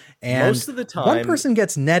exploded, and most of the time, one person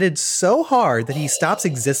gets netted so hard that he stops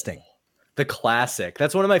existing. The classic.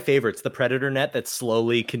 That's one of my favorites. The Predator net that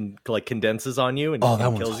slowly condenses on you and that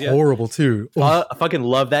kills one's you. Horrible too. I fucking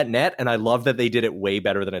love that net, and I love that they did it way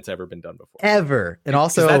better than it's ever been done before. And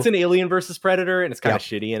also, that's an Alien versus Predator, and it's kind of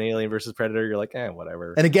shitty in Alien versus Predator. You're like,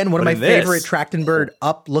 whatever. And again, one of my favorite Trachtenberg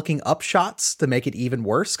looking up shots to make it even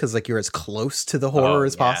worse, because like you're as close to the horror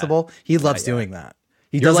as possible. He loves doing that.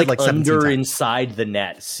 He does like, it like under inside the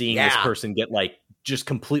net, seeing this person get like just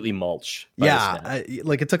completely mulch.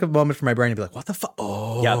 Like it took a moment for my brain to be like, what the fuck?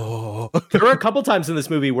 Oh, yeah. There were a couple times in this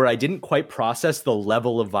movie where I didn't quite process the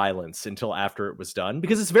level of violence until after it was done,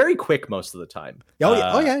 because it's very quick most of the time.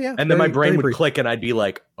 Yeah. And then my brain would click and I'd be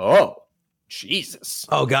like, oh, Jesus.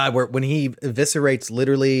 Oh God, when he eviscerates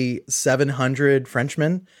literally 700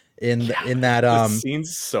 Frenchmen in that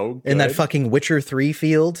scene's so good. In that fucking Witcher 3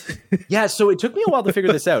 field. Yeah, so it took me a while to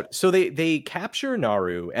figure this out. So they capture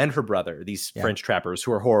Naru and her brother, these French trappers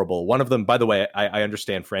who are horrible. One of them, by the way, I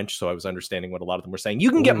understand French, so I was understanding what a lot of them were saying.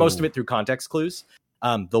 You can get most of it through context clues.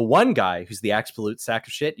 The one guy who's the absolute sack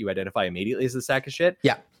of shit, you identify immediately as the sack of shit.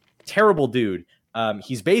 Yeah. Terrible dude.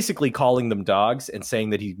 He's basically calling them dogs and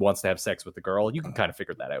saying that he wants to have sex with the girl. You can kind of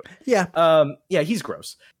figure that out. Yeah. He's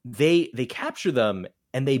gross. They capture them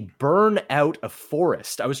and they burn out a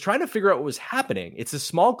forest. I was trying to figure out what was happening. It's a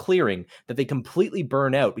small clearing that they completely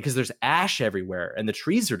burn out because there's ash everywhere and the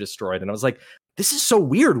trees are destroyed. And I was like, this is so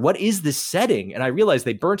weird. What is this setting? And I realized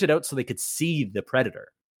they burnt it out so they could see the predator.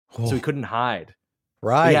 So he couldn't hide.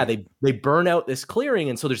 Right. But yeah, they burn out this clearing.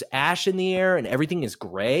 And so there's ash in the air and everything is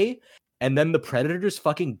gray. And then the predator just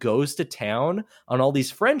fucking goes to town on all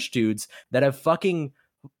these French dudes that have fucking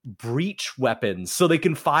breach weapons, so they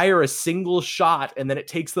can fire a single shot and then it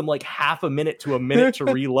takes them like half a minute to a minute to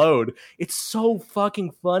reload. It's so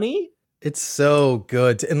fucking funny. It's so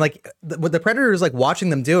good. And like the predator is like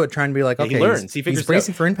watching them do it, trying to be like, okay, he learns. He figures he's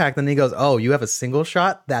bracing for impact. Then he goes, oh, you have a single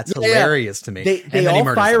shot? That's hilarious to me. They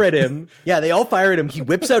all fire at him. Yeah, they all fire at him. He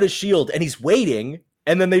whips out his shield and he's waiting.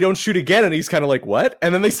 And then they don't shoot again, and he's kind of like, what?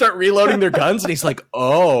 And then they start reloading their guns, and he's like,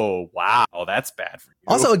 oh, wow, that's bad for you.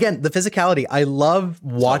 Also, again, the physicality. I love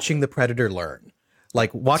watching the predator learn.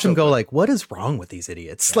 Like, watch him go like, what is wrong with these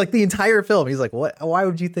idiots? Yeah. Like, the entire film, he's like, what? Why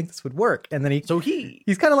would you think this would work? And then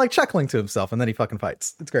he's kind of like chuckling to himself, and then he fucking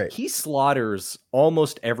fights. It's great. He slaughters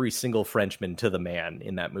almost every single Frenchman to the man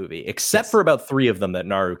in that movie, except for about 3 of them that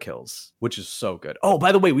Naru kills, which is so good. Oh,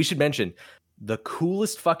 by the way, we should mention the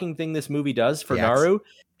coolest fucking thing this movie does for Naru.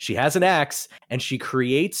 She has an axe and she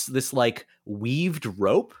creates this like weaved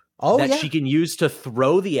rope she can use to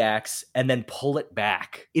throw the axe and then pull it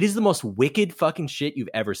back. It is the most wicked fucking shit you've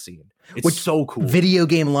ever seen. It's so cool. Video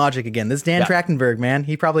game logic again. This Dan Trachtenberg, man,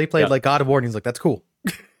 he probably played like God of War and he's like, that's cool.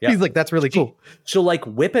 Yeah. He's like, that's really cool. She'll like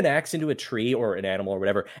whip an axe into a tree or an animal or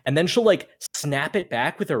whatever, and then she'll like snap it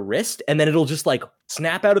back with her wrist, and then it'll just like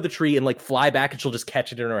snap out of the tree and like fly back, and she'll just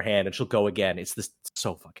catch it in her hand and she'll go again. It's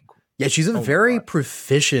so fucking cool. Yeah, she's a very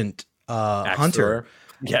proficient hunter.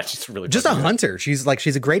 Yeah, she's really just a hunter. She's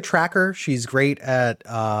a great tracker. She's great at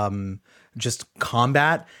just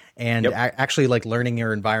combat and actually like learning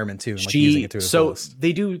your environment too. And, like, using it to its fullest.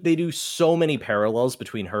 They do so many parallels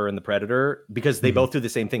between her and the Predator because they both do the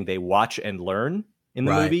same thing. They watch and learn in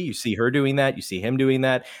the movie. You see her doing that. You see him doing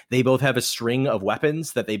that. They both have a string of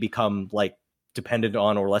weapons that they become like dependent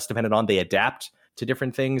on or less dependent on. They adapt to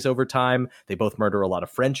different things over time. They both murder a lot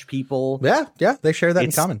of French people. Yeah, they share that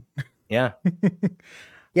in common. Yeah.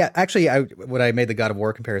 Yeah, actually, when I made the God of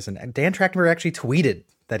War comparison, Dan Trachtenberg actually tweeted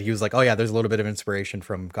that he was like, "Oh yeah, there's a little bit of inspiration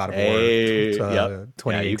from God of War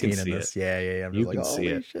 2018 in this." Yeah. I'm you like, can see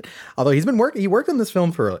it. Shit. Although he worked on this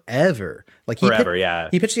film forever. Like he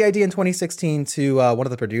pitched the idea in 2016 to one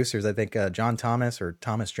of the producers, I think John Thomas or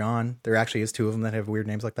Thomas John. There actually is two of them that have weird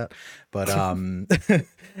names like that, but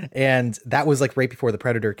and that was like right before The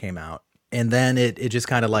Predator came out. And then it just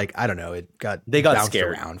kind of like, I don't know, they got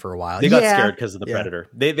scared around for a while. They got scared because of the Predator.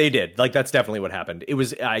 They did. Like, that's definitely what happened. It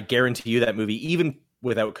was, I guarantee you that movie, even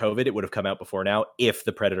without COVID, it would have come out before now if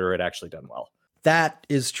the Predator had actually done well. That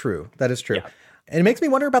is true. Yeah. Yeah. And it makes me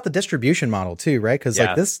wonder about the distribution model too, right? Because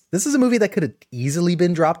like this is a movie that could have easily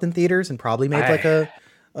been dropped in theaters and probably made like a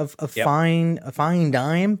fine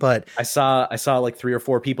dime. But I saw like 3 or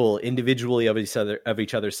 4 people individually of each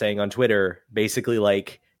other saying on Twitter, basically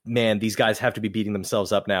like, man, these guys have to be beating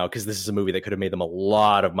themselves up now because this is a movie that could have made them a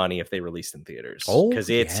lot of money if they released in theaters. Because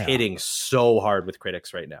it's hitting so hard with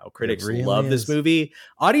critics right now. Critics really love this movie.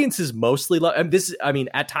 Audiences mostly love this. I mean,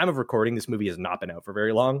 at time of recording, this movie has not been out for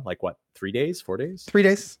very long. Like what, 3 days, 4 days? 3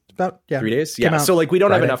 days. About 3 days. Yeah. So like we don't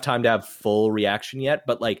have enough time to have full reaction yet,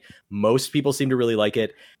 but like most people seem to really like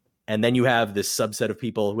it. And then you have this subset of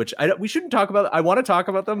people, which we shouldn't talk about. I want to talk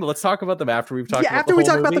about them, but let's talk about them after we've talked. Yeah, after we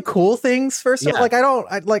talk about the cool things first. Yeah.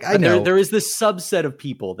 I know there is this subset of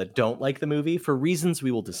people that don't like the movie for reasons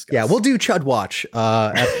we will discuss. Yeah, we'll do Chud Watch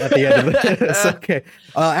at the end of this. Okay.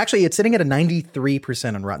 Actually, it's sitting at a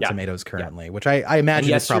 93% on Rotten Tomatoes currently, which I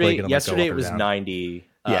imagine is probably going to go up or down. Yesterday it was 90.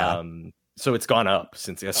 Yeah. So it's gone up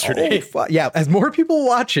since yesterday. As more people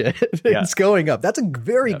watch it, it's going up. That's a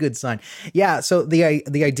very good sign. Yeah. So the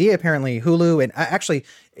idea apparently Hulu, and actually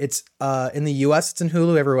it's in the US it's in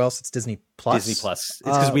Hulu. Everywhere else it's Disney Plus. Disney Plus. It's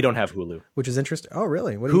because we don't have Hulu, which is interesting. Oh,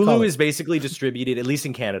 really? What do you call Hulu it? is basically distributed, at least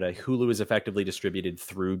in Canada. Hulu is effectively distributed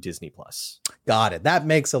through Disney Plus. Got it. That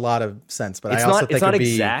makes a lot of sense. But I also think it's not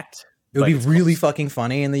exact. It would be really fucking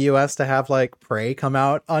funny in the US to have like Prey come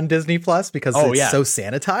out on Disney Plus because it's so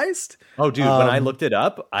sanitized. Oh, dude, when I looked it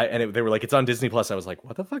up, they were like, it's on Disney Plus. I was like,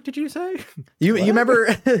 what the fuck did you say? You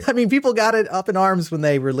remember? I mean, people got it up in arms when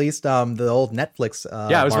they released the old Netflix.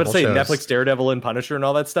 I was about to say shows. Netflix, Daredevil, and Punisher, and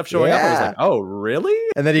all that stuff showing up. I was like, oh, really?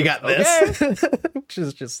 And then you got this, which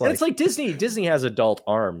is just like, and it's like Disney. Disney has adult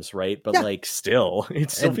arms, right? But like, still,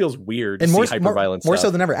 it still feels weird. And to see hyper-violent more stuff.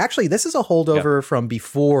 so than ever. Actually, this is a holdover from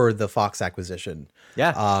before the Fox acquisition.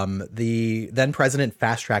 Yeah. The then president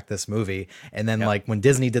fast tracked this movie, and then like when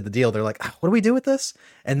Disney did the deal, they're like, what do we do with this?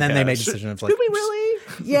 And then they made a decision of like, do we really?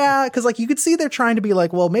 Yeah, because like you could see they're trying to be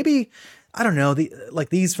like, well, maybe I don't know.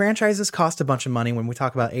 These franchises cost a bunch of money when we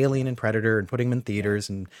talk about Alien and Predator and putting them in theaters,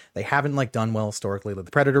 and they haven't like done well historically. Like,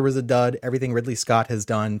 the Predator was a dud. Everything Ridley Scott has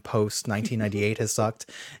done post 1998 has sucked.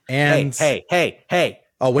 And hey.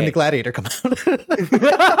 Oh, when did Gladiator come out?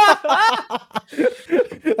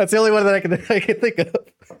 That's the only one that I can think of.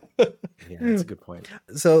 Yeah, that's a good point.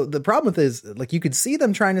 So the problem with this is like you could see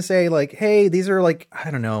them trying to say like, hey, these are like,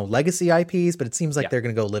 I don't know, legacy IPs, but it seems like they're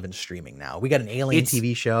going to go live in streaming now. We got an Alien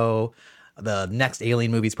TV show. The next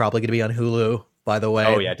Alien movie is probably going to be on Hulu, by the way.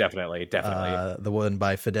 Oh yeah, definitely. The one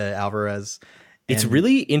by Fede Alvarez. It's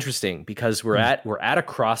really interesting because we're at a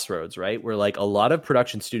crossroads, right? Where like a lot of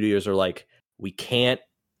production studios are like, we can't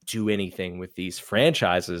do anything with these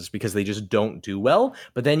franchises because they just don't do well.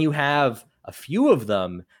 But then you have a few of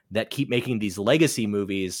them that keep making these legacy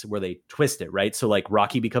movies where they twist it, right? So like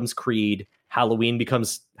Rocky becomes Creed, Halloween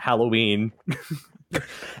becomes Halloween.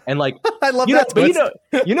 And like, I love that.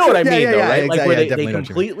 But you know what I mean, though, right? Exactly. Like where they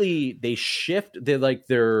completely, they shift,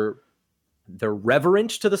 they're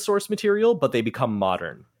reverent to the source material, but they become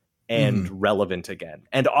modern and relevant again.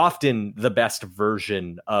 And often the best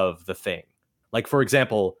version of the thing. Like, for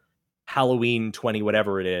example, Halloween 20,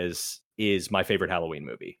 whatever it is is my favorite Halloween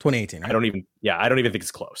movie. 2018. Right? I don't even think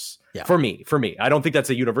it's close. Yeah. For me, I don't think that's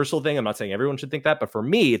a universal thing. I'm not saying everyone should think that, but for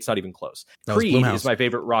me, it's not even close. Creed is my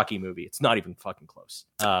favorite Rocky movie. It's not even fucking close.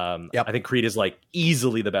 I think Creed is like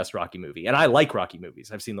easily the best Rocky movie, and I like Rocky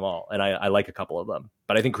movies. I've seen them all, and I like a couple of them.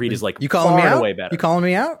 But I think Creed is like far and away better. You calling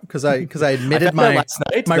me out because I admitted my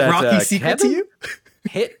Rocky secret to you?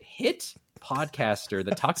 hit podcaster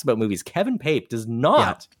that talks about movies, Kevin Pape, does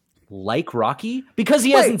not like Rocky because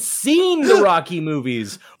he hasn't seen the Rocky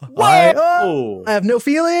movies. I have no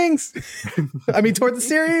feelings. I mean, toward the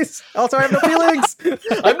series. Also, I have no feelings.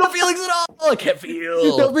 I have no feelings at all. I can't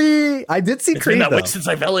feel. I did see It's Creed. Been that way since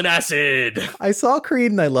I fell in acid. I saw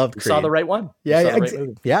Creed and I loved Creed. You saw the right one.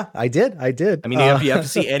 Yeah, I did. I mean, if you have to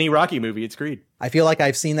see any Rocky movie, it's Creed. I feel like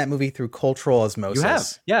I've seen that movie through cultural osmosis. You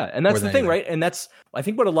have, yeah, and that's the thing, right? And that's, I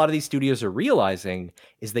think, what a lot of these studios are realizing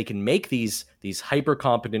is they can make these hyper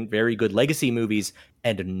competent, very good legacy movies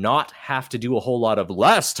and not have to do a whole lot of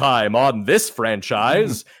last time on this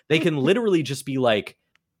franchise. They can literally just be like,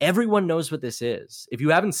 everyone knows what this is. If you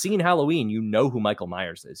haven't seen Halloween, you know who Michael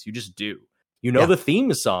Myers is. You just do. You know the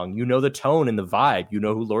theme song, you know the tone and the vibe, you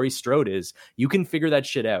know who Laurie Strode is. You can figure that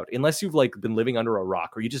shit out. Unless you've like been living under a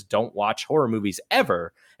rock or you just don't watch horror movies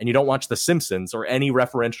ever and you don't watch The Simpsons or any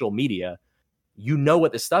referential media, you know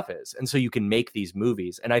what this stuff is. And so you can make these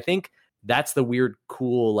movies. And I think that's the weird,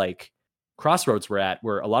 cool, like crossroads we're at,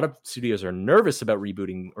 where a lot of studios are nervous about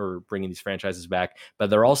rebooting or bringing these franchises back,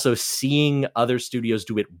 but they're also seeing other studios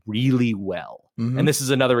do it really well. Mm-hmm. And this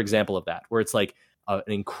is another example of that, where it's like, an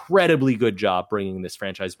incredibly good job bringing this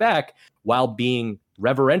franchise back while being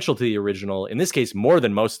reverential to the original. In this case, more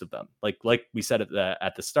than most of them. Like we said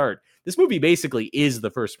at the start, this movie basically is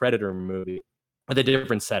the first Predator movie with a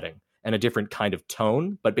different setting and a different kind of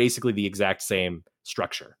tone, but basically the exact same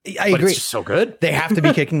structure. I agree. It's just so good. They have to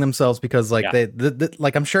be kicking themselves because like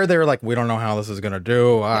like I'm sure they're like, we don't know how this is going to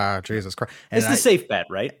do. Jesus Christ. And it's the safe bet,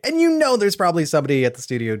 right? And there's probably somebody at the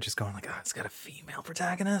studio just going like, it's got a female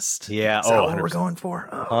protagonist. Yeah. Is that what we're going for?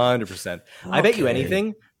 100%. Okay. I bet you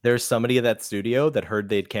anything. There's somebody at that studio that heard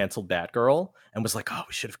they'd canceled Batgirl and was like, oh,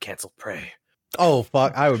 we should have canceled Prey. Oh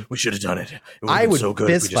fuck! We should have done it. I would so good.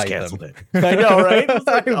 Fist we just fight canceled them. it. I know, right?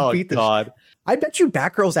 Like, I would beat the God. I bet you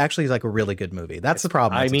Batgirl's actually like a really good movie. That's the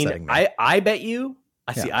problem. I mean, I bet you.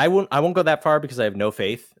 I won't go that far because I have no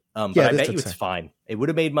faith. But I bet you it's fine. It would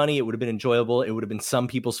have made money. It would have been enjoyable. It would have been some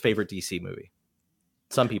people's favorite DC movie.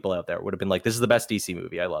 Some people out there would have been like, "This is the best DC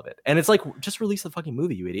movie. I love it." And it's like, just release the fucking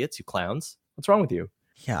movie, you idiots, you clowns. What's wrong with you?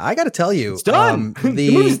 Yeah, I got to tell you, it's done.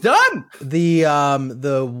 The movie's done.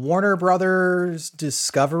 The Warner Brothers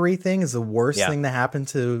Discovery thing is the worst thing that happened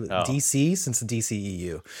to DC since the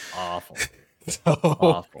DCEU. Awful.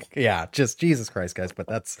 Awful. Yeah, just Jesus Christ, guys. But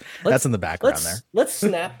that's in the background there. Let's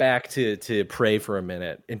snap back to Prey for a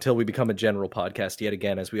minute until we become a general podcast yet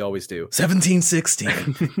again, as we always do.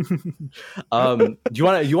 1716. Do you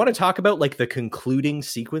want to talk about like the concluding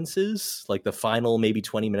sequences, like the final maybe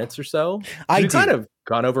 20 minutes or so? We've kind of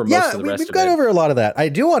gone over most of the rest of it. We've gone over a lot of that. I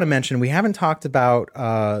do want to mention we haven't talked about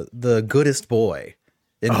the goodest boy.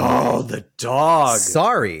 The dog.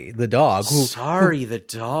 Sorry, the dog. The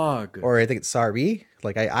dog. Or I think it's sorry.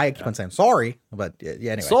 Like I keep on saying sorry, but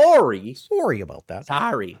yeah. Anyway, sorry about that.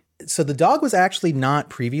 Sorry. So the dog was actually not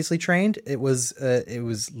previously trained. It was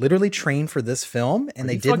literally trained for this film, and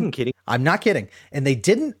they didn't. Fucking kidding? I'm not kidding. And they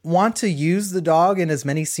didn't want to use the dog in as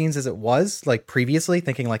many scenes as it was like previously,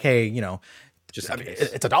 thinking like, hey,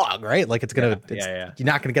 it's a dog, right? Like you're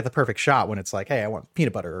not gonna get the perfect shot when it's like, hey, I want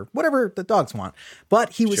peanut butter or whatever the dogs want.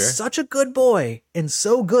 But he was such a good boy and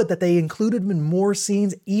so good that they included him in more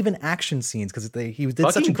scenes, even action scenes, because he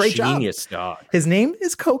did such a great job. Genius dog. His name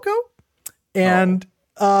is Coco, and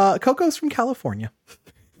Coco's from California.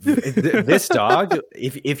 This dog,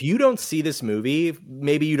 if you don't see this movie,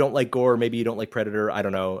 maybe you don't like gore, maybe you don't like Predator, I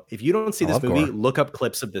don't know. If you don't see this movie, look up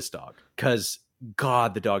clips of this dog, because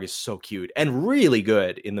God, the dog is so cute and really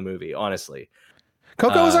good in the movie, honestly.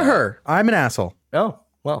 Coco is a her. I'm an asshole. Oh,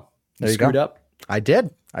 well, you screwed up. I did.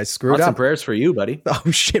 I screwed Thoughts up. and prayers for you, buddy. Oh,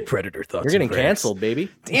 shit, Predator thoughts. You're getting canceled, baby.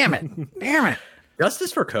 Damn it.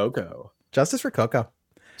 Justice for Coco. Justice for Coco.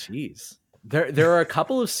 Jeez. There are a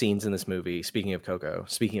couple of scenes in this movie, speaking of Coco,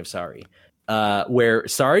 speaking of Sari, where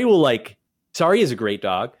Sari is a great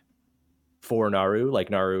dog for Naru. Like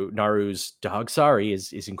Naru's dog Sari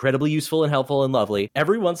is incredibly useful and helpful and lovely.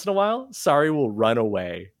 Every once in a while, Sari will run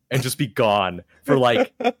away and just be gone for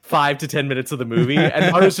like 5 to 10 minutes of the movie,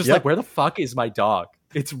 and Naru's just like, where the fuck is my dog?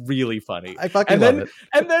 It's really funny. I fucking love it.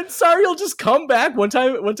 And then Sari will just come back. One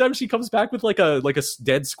time she comes back with like a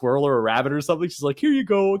dead squirrel or a rabbit or something. She's like, here you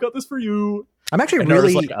go, I got this for you. I'm actually and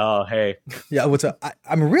really like, oh, hey. Yeah,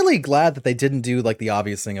 I'm really glad that they didn't do like the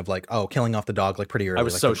obvious thing of like, oh, killing off the dog like pretty early. I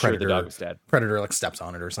was like so sure the dog was dead. Predator like steps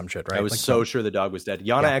on it or some shit, right? I was like, so sure the dog was dead.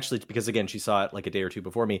 Yana actually, because again, she saw it like a day or two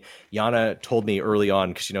before me. Yana told me early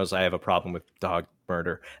on, because she knows I have a problem with dog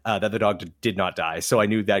murder, that the dog did not die. So I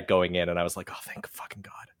knew that going in, and I was like, oh, thank fucking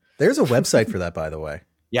God. There's a website for that, by the way.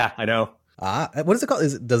 Yeah, I know. What is it called?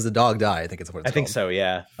 Does the dog die? I think it's what it's called. I think so,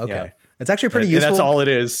 yeah. Okay. Yeah. It's actually pretty useful. That's all it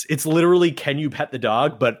is. It's literally, can you pet the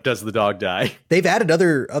dog, but does the dog die? They've added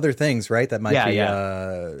other things, right? That might be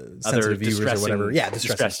sensitive other viewers or whatever. Yeah,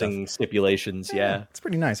 distressing stipulations. Yeah. It's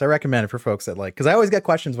pretty nice. I recommend it for folks that like, because I always get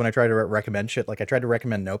questions when I try to recommend shit. Like I tried to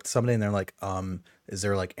recommend Nope to somebody and they're like, is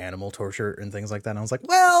there like animal torture and things like that? And I was like,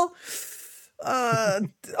 well,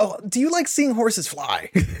 do you like seeing horses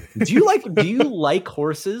fly? do you like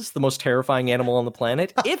horses, the most terrifying animal on the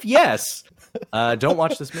planet? If yes, don't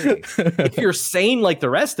watch this movie. If you're sane like the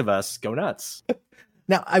rest of us, go nuts.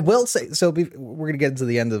 Now, I will say, we're going to get into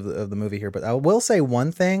the end of the movie here, but I will say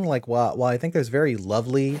one thing, like while I think there's very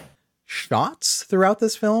lovely shots throughout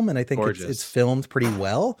this film, and I think it's filmed pretty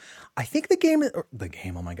well, I think the game,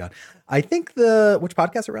 oh my God, I think which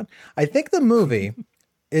podcast are we on? I think the movie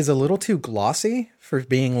is a little too glossy for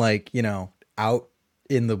being like, out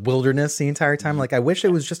in the wilderness the entire time. Like I wish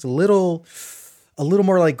it was just a little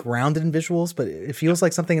more like grounded in visuals, but it feels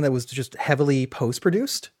like something that was just heavily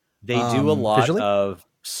post-produced. They do a lot of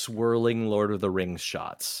swirling Lord of the Rings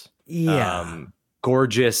shots. Yeah.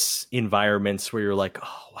 Gorgeous environments where you're like,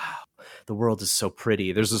 oh, wow, the world is so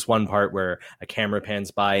pretty. There's this one part where a camera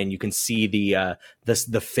pans by and you can see the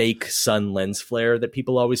fake sun lens flare that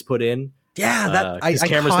people always put in. Yeah,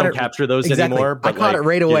 cameras don't capture those anymore. But I caught it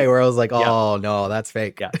right away where I was like, oh, no, that's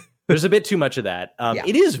fake. Yeah. There's a bit too much of that.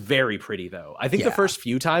 It is very pretty, though. I think the first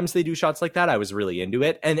few times they do shots like that, I was really into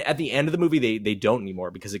it. And at the end of the movie, they don't anymore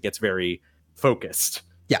because it gets very focused.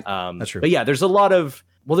 Yeah, that's true. But yeah, there's a lot of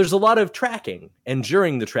tracking. And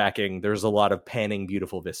during the tracking, there's a lot of panning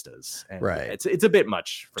beautiful vistas. And right. It's a bit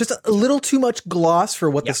much. Just a little too much gloss for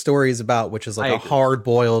what the story is about, which is like a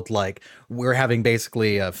hard-boiled, like we're having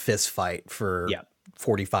basically a fist fight for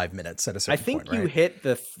 45 minutes at a certain point. I think you hit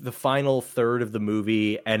the final third of the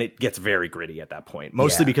movie and it gets very gritty at that point,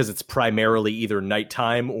 mostly because it's primarily either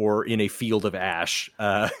nighttime or in a field of ash.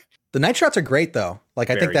 The night shots are great though. Like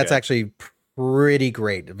I think that's actually pretty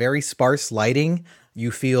great. Very sparse lighting. You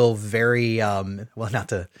feel very not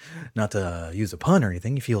to use a pun or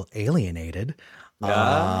anything, you feel alienated.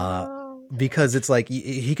 Because it's like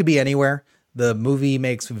he could be anywhere. The movie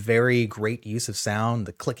makes very great use of sound,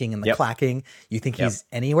 the clicking and the clacking. You think he's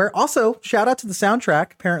anywhere. Also, shout out to the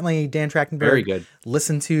soundtrack. Apparently, Dan Trachtenberg very good.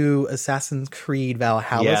 Listened to Assassin's Creed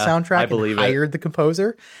Valhalla soundtrack I believe and hired the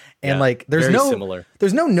composer. And like, there's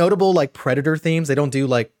no notable like Predator themes. They don't do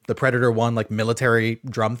like the Predator 1 like military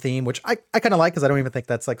drum theme, which I kind of like because I don't even think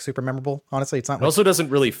that's like super memorable. Honestly, it's not. It also doesn't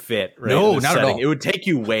really fit. Right, no, not at all. It would take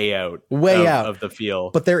you way out of the feel.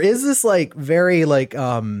 But there is this like very like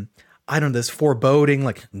I don't know, this foreboding,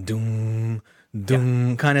 like doom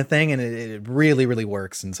kind of thing. And it really, really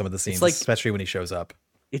works in some of the scenes, like, especially when he shows up.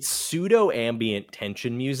 It's pseudo ambient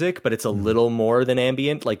tension music, but it's a little more than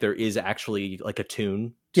ambient. Like there is actually like a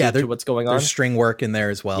tune to what's going on. There's string work in there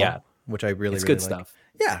as well, which I really, it's really good like. Stuff.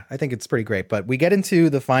 Yeah, I think it's pretty great. But we get into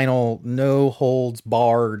the final no holds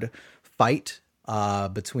barred fight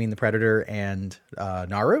between the Predator and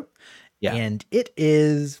Naru. Yeah. And it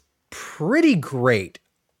is pretty great.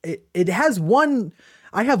 It has one.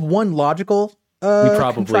 I have one logical. We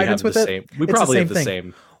probably have the same. We probably have the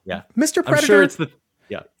same. Yeah, Mr. Predator. I'm sure it's the.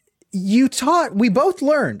 Yeah, we both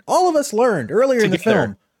learned. All of us learned earlier in the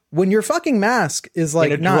film when your fucking mask is like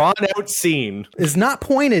in a drawn out scene is not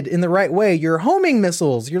pointed in the right way. Your homing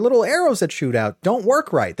missiles, your little arrows that shoot out, don't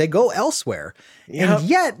work right. They go elsewhere, and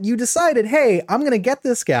yet you decided, hey, I'm gonna get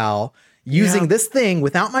this gal using this thing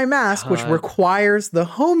without my mask, which requires the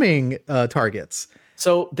homing targets.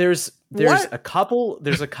 So there's a couple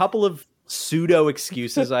of pseudo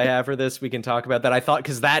excuses I have for this. We can talk about that. I thought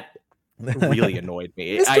because that really annoyed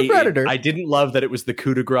me. Mr. Predator. I didn't love that it was the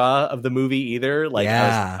coup de grace of the movie either. Like,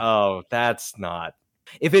 that's not.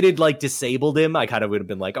 If it had like disabled him, I kind of would have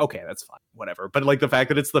been like, okay, that's fine, whatever. But like the fact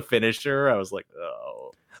that it's the finisher, I was like,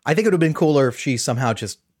 oh. I think it would have been cooler if she somehow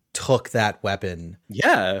just took that weapon.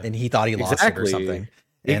 Yeah, and he thought he lost it or something.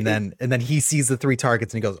 And then he sees the 3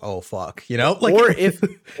 targets and he goes, "Oh fuck," like.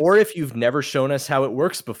 Or if you've never shown us how it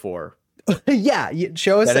works before,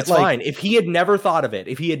 show us that it's fine. If he had never thought of it,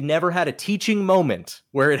 if he had never had a teaching moment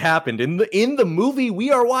where it happened in the movie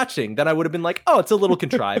we are watching, then I would have been like, "Oh, it's a little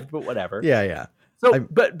contrived, but whatever." Yeah. So,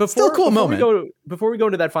 but still cool moment. Before we go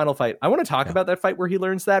into that final fight, I want to talk about that fight where he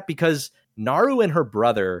learns that because Naru and her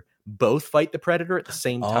brother both fight the Predator at the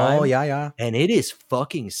same time. Oh, yeah. And it is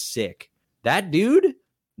fucking sick. That dude,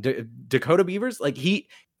 Dakota Beavers, like he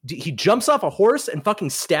jumps off a horse and fucking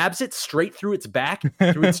stabs it straight through its back,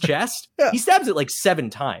 through its chest. Yeah. He stabs it like 7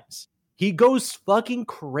 times. He goes fucking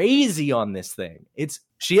crazy on this thing.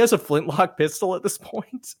 She has a flintlock pistol at this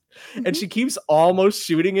point, and she keeps almost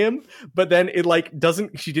shooting him, but then it like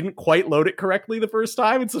she didn't quite load it correctly the first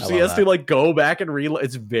time, and so she has to like go back and reload.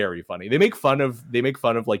 It's very funny. They make fun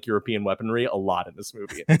of like European weaponry a lot in this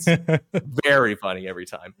movie. It's very funny every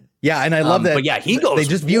time. Yeah, and I love that. But yeah, he goes. They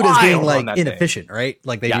just view it as being like inefficient, thing. Right?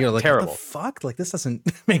 Like they view it like terrible. What the fuck? Like this doesn't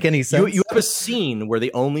make any sense. You have a scene where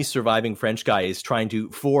the only surviving French guy is trying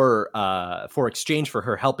to for exchange for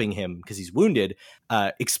her helping him because he's wounded.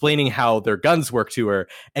 Explaining how their guns work to her,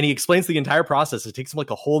 and he explains the entire process. It takes him like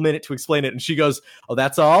a whole minute to explain it, and she goes, "Oh,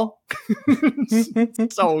 that's all."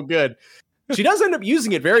 So good. She does end up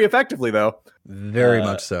using it very effectively, though. Very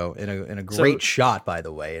much so. In a great shot, by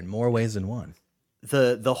the way, in more ways than one.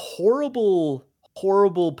 The horrible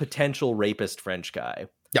potential rapist French guy.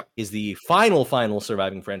 Yep. Is the final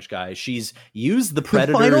surviving French guy. She's used the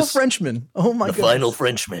Predators. The final Frenchman. Oh my god. The final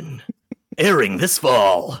Frenchman. Airing this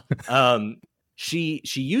fall. She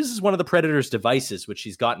uses one of the Predator's devices, which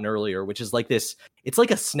she's gotten earlier, which is like this. It's like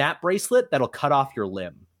a snap bracelet that'll cut off your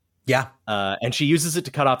limb. Yeah. And she uses it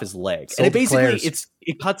to cut off his leg. So and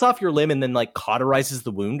it cuts off your limb and then like cauterizes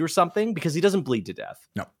the wound or something because he doesn't bleed to death.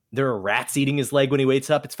 No. There are rats eating his leg when he wakes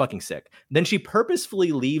up. It's fucking sick. Then she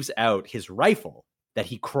purposefully leaves out his rifle that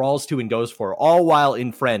he crawls to and goes for, all while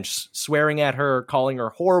in French, swearing at her, calling her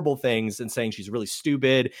horrible things and saying she's really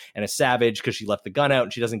stupid and a savage because she left the gun out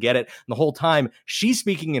and she doesn't get it. And the whole time she's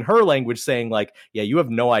speaking in her language saying like, yeah, you have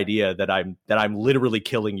no idea that I'm literally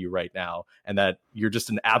killing you right now and that you're just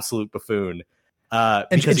an absolute buffoon.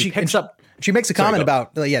 She makes a comment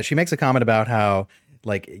about how,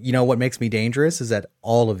 like, you know what makes me dangerous is that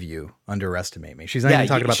all of you underestimate me. She's not even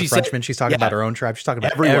talking about the Frenchman. She's talking about her own tribe. She's talking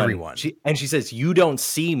about everyone. She says, you don't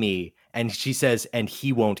see me. And she says, and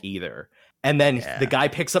he won't either. And then the guy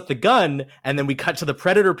picks up the gun, and then we cut to the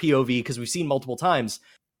Predator POV because we've seen multiple times.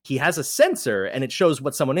 He has a sensor, and it shows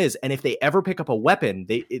what someone is. And if they ever pick up a weapon,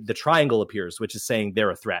 the triangle appears, which is saying they're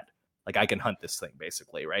a threat. Like, I can hunt this thing,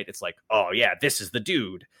 basically, right? It's like, oh, yeah, this is the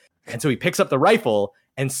dude. And so he picks up the rifle,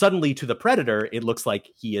 and suddenly to the Predator, it looks like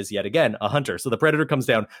he is yet again a hunter. So the Predator comes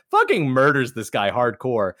down, fucking murders this guy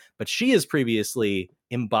hardcore. But she has previously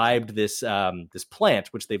imbibed this plant,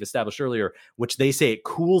 which they've established earlier, which they say it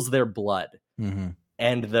cools their blood. Mm-hmm.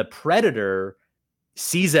 And the Predator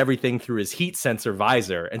sees everything through his heat sensor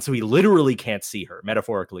visor. And so he literally can't see her,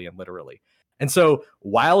 metaphorically and literally. And so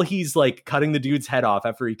while he's like cutting the dude's head off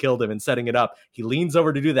after he killed him and setting it up, he leans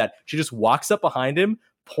over to do that. She just walks up behind him,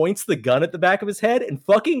 points the gun at the back of his head and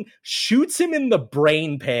fucking shoots him in the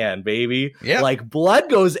brain pan, baby. Yeah. Like blood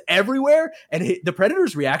goes everywhere. And the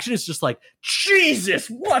Predator's reaction is just like, Jesus,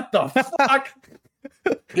 what the fuck?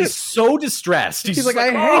 He's so distressed. He's like,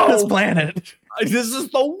 I hate this planet. This is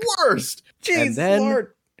the worst. Jeez, and then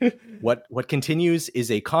Lord. What continues is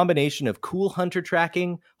a combination of cool hunter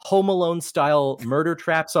tracking, Home Alone style murder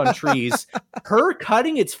traps on trees, her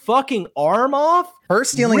cutting its fucking arm off, her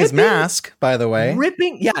stealing his mask, by the way,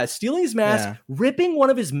 stealing his mask, ripping one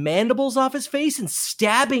of his mandibles off his face and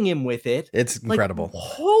stabbing him with it. It's incredible. Like,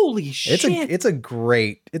 holy shit! It's a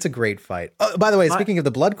great fight. Oh, by the way, speaking of the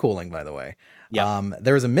blood cooling, by the way. Yeah.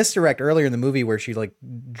 There was a misdirect earlier in the movie where she like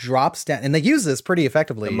drops down, and they use this pretty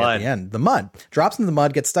effectively at the end. The mud drops into the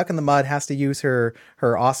mud, gets stuck in the mud, has to use her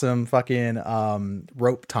awesome fucking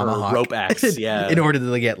rope tomahawk, rope axe, in order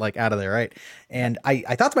to get like out of there, right? And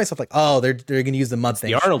I thought to myself like, oh, they're going to use the mud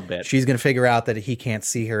thing. The Arnold bit. She's going to figure out that he can't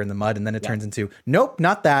see her in the mud, and then it turns into nope,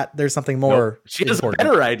 not that. There's something more. Nope. She has a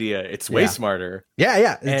better idea. It's way smarter.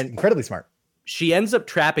 Yeah, it's incredibly smart. She ends up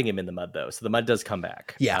trapping him in the mud, though, so the mud does come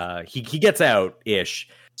back. Yeah. He gets out-ish.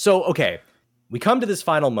 So, okay, we come to this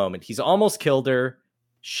final moment. He's almost killed her.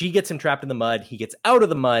 She gets him trapped in the mud. He gets out of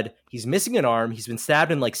the mud. He's missing an arm. He's been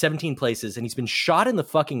stabbed in like 17 places, and he's been shot in the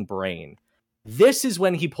fucking brain. This is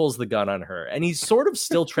when he pulls the gun on her, and he's sort of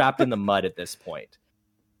still trapped in the mud at this point.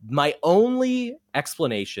 My only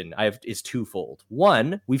explanation is twofold.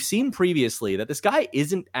 One, we've seen previously that this guy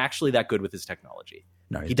isn't actually that good with his technology.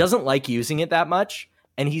 No, he doesn't like using it that much,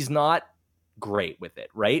 and he's not great with it,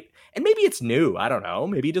 right? And maybe it's new. I don't know.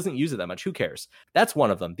 Maybe he doesn't use it that much. Who cares? That's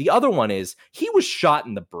one of them. The other one is he was shot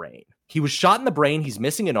in the brain. He was shot in the brain. He's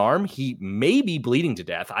missing an arm. He may be bleeding to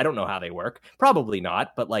death. I don't know how they work. Probably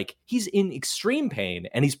not. But like, he's in extreme pain,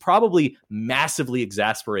 and he's probably massively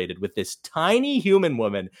exasperated with this tiny human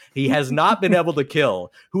woman he has not been able to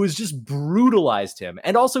kill, who has just brutalized him.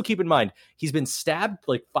 And also keep in mind, he's been stabbed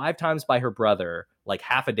like 5 times by her brother like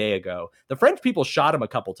half a day ago. The French people shot him a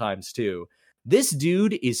couple times too. This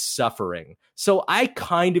dude is suffering. So I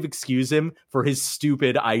kind of excuse him for his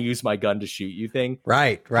stupid "I use my gun to shoot you" thing.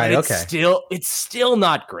 Right. It's still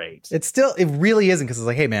not great. It really isn't, because it's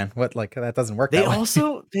like, hey man, what, like, that doesn't work. They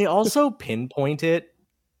also pinpoint it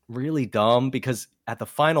really dumb, because at the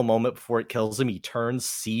final moment before it kills him, he turns,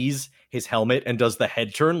 sees his helmet, and does the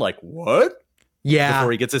head turn like, what? Yeah.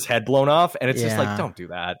 Before he gets his head blown off. And it's just like, don't do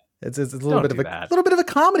that. It's a little bit of a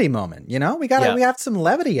comedy moment, you know. We have some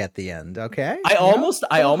levity at the end, okay? I almost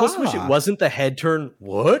wish it wasn't the head turn,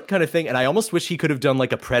 what kind of thing, and I almost wish he could have done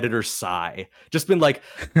like a Predator sigh, just been like,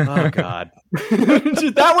 oh god,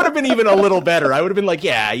 that would have been even a little better. I would have been like,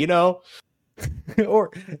 yeah, you know,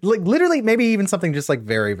 or like literally maybe even something just like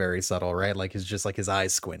very, very subtle, right? Like it's just like his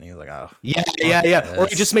eyes squinting. He's like, oh, yeah, or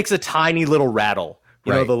he just makes a tiny little rattle.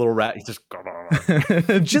 You know, the little rat, he's just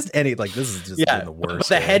just any, like, this is just the worst.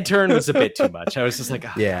 The head turn was a bit too much. I was just like,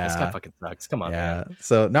 this guy fucking sucks. Come on, man.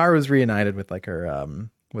 So Naru's reunited with like her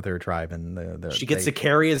with her tribe, and she gets to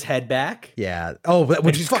carry his head back. Yeah. Oh,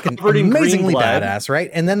 which is fucking amazingly badass, right?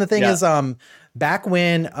 And then the thing is, back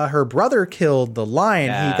when her brother killed the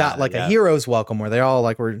lion, he got like a hero's welcome where they all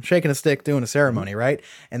like were shaking a stick, doing a ceremony, right?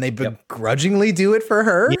 And they begrudgingly do it for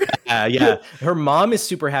her. Yeah. Her mom is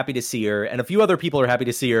super happy to see her, and a few other people are happy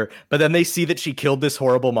to see her, but then they see that she killed this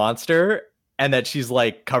horrible monster and that she's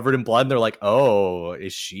like covered in blood, and they're like, oh,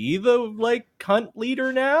 is she the like cunt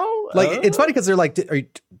leader now? Like, it's funny because they're like,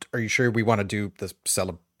 are you sure we want to do this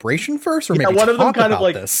celebration first, or maybe one of them kind of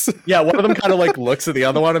like this? One of them kind of like looks at the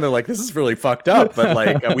other one and they're like, this is really fucked up, but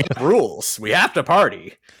like we have rules, we have to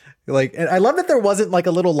party. Like, and I love that there wasn't like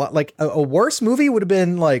a little, like a worse movie would have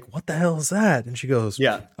been like, what the hell is that? And she goes,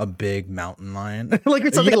 a big mountain lion, like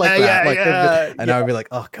or something like that. And I would be like,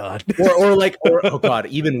 oh god, or oh god,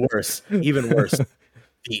 even worse,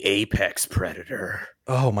 the apex predator.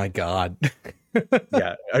 Oh my god.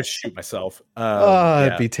 I'd shoot myself.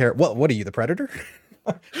 It'd be terrible. What are you, the predator?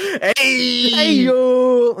 Hey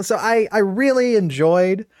yo! So I really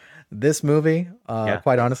enjoyed this movie.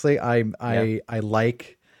 Quite honestly, I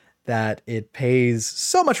like that it pays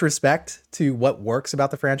so much respect to what works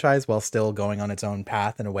about the franchise while still going on its own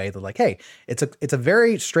path in a way that, like, hey, it's a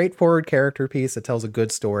very straightforward character piece that tells a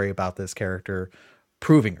good story about this character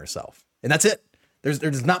proving herself, and that's it.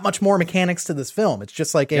 There's not much more mechanics to this film. It's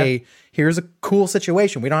just like here's a cool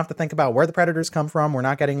situation. We don't have to think about where the predators come from. We're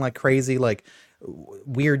not getting like crazy, like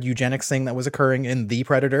weird eugenics thing that was occurring in The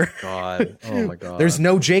Predator. God. Oh my God. There's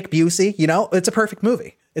no Jake Busey, you know, it's a perfect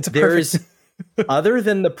movie. Other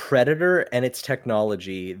than the Predator and its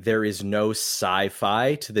technology, there is no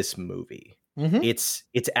sci-fi to this movie. Mm-hmm. It's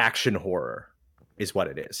action horror is what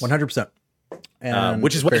it is. 100%.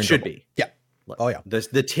 Which is what it should be. Yeah. Oh yeah.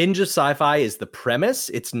 The tinge of sci-fi is the premise.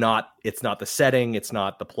 It's not the setting. It's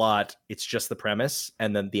not the plot. It's just the premise.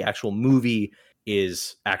 And then the actual movie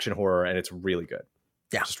is action horror, and it's really good.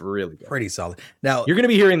 Yeah. Just really good. Pretty solid. Now, you're going to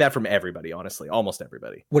be hearing that from everybody, honestly. Almost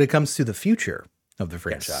everybody. When it comes to the future of the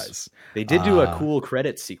franchise. They did do a cool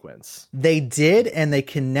credit sequence. They did, and they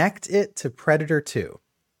connect it to Predator 2.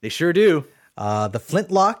 They sure do. The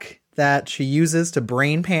flintlock that she uses to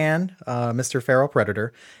brain pan Mr. Feral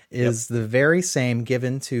Predator is the very same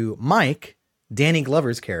given to Mike, Danny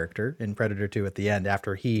Glover's character in Predator 2 at the end,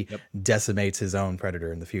 after he decimates his own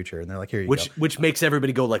predator in the future. And they're like, here you go. Which makes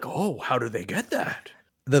everybody go like, oh, how do they get that?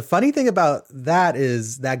 The funny thing about that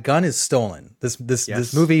is that gun is stolen.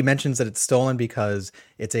 This movie mentions that it's stolen because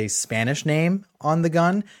it's a Spanish name on the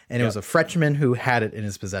gun, and it was a Frenchman who had it in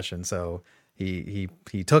his possession. So he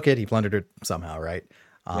took it, he plundered it somehow, right?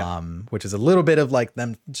 Which is a little bit of like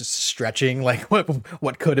them just stretching like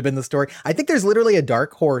what could have been the story. I think there's literally a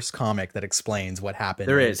Dark Horse comic that explains what happened.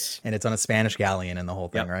 There is, and it's on a Spanish galleon and the whole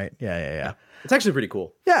thing, right? Yeah. It's actually pretty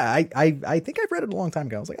cool. Yeah, I think I've read it a long time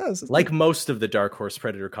ago. I was like, oh, this is like most of the Dark Horse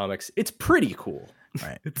Predator comics. It's pretty cool.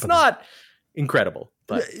 Right. It's not incredible,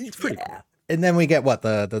 but it's pretty cool. And then we get what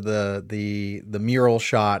the mural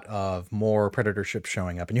shot of more Predator ships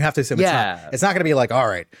showing up, and you have to assume it's not going to be like, all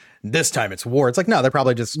right, this time it's war. It's like, no, they're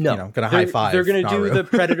probably just going to high five. They're going to do the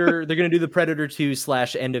Predator. They're going to do the Predator 2 /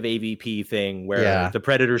 end of AVP thing where the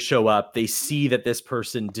Predators show up. They see that this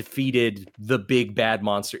person defeated the big bad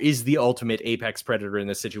monster, is the ultimate apex predator in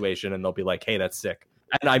this situation, and they'll be like, hey, that's sick.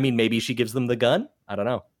 And I mean, maybe she gives them the gun. I don't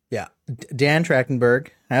know. Yeah, Dan Trachtenberg,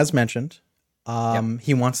 as mentioned,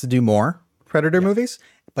 He wants to do more Predator movies,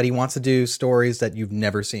 but he wants to do stories that you've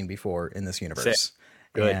never seen before in this universe.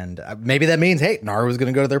 Good. And maybe that means, hey, Naru's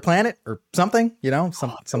going to go to their planet or something,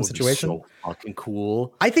 some situation. So fucking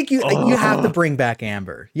cool. I think you have to bring back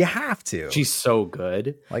Amber. You have to. She's so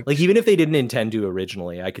good. Like even if they didn't intend to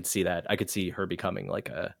originally, I could see that. I could see her becoming like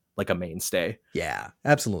a mainstay. Yeah,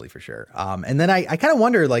 absolutely, for sure. And then I kind of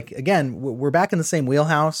wonder, like, again, we're back in the same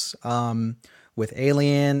wheelhouse. With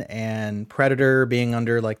Alien and Predator being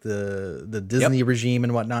under like the Disney regime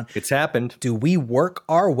and whatnot. It's happened. Do we work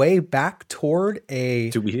our way back toward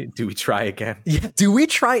do we try again? Yeah. Do we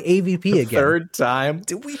try AVP again? Third time?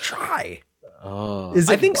 Do we try? Oh,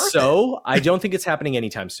 I think so. I don't think it's happening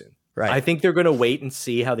anytime soon. Right. I think they're going to wait and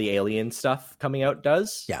see how the Alien stuff coming out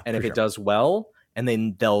does. Yeah. And if it does well, and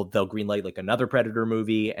then they'll greenlight like another Predator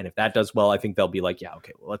movie. And if that does well, I think they'll be like, yeah,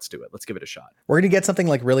 okay, well, let's do it. Let's give it a shot. We're going to get something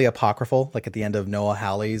like really apocryphal, like at the end of Noah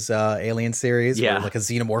Hawley's Alien series, where like a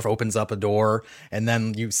xenomorph opens up a door and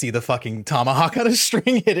then you see the fucking tomahawk on a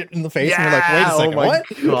string hit it in the face. And you're like, wait a second, what?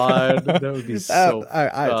 God, that would be so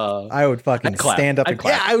I would fucking stand up and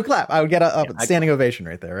clap. Yeah, I would clap. I would get a standing ovation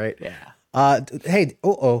right there, right? Yeah. Hey,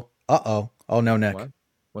 oh no, Nick. What?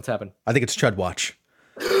 What's happened? I think it's Chud Watch.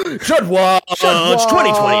 Chud Watch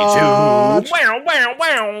 2022.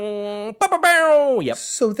 Wow. Yep.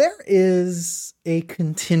 So there is a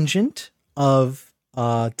contingent of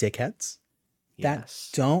dickheads that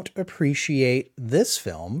don't appreciate this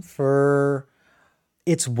film for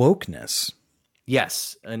its wokeness.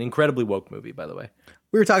 Yes, an incredibly woke movie, by the way.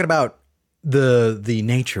 We were talking about the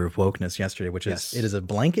nature of wokeness yesterday, which is it is a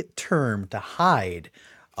blanket term to hide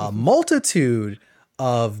a multitude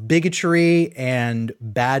of bigotry and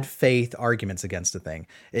bad faith arguments against a thing.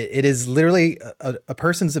 It is literally a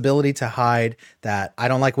person's ability to hide that I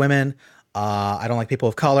don't like women, I don't like people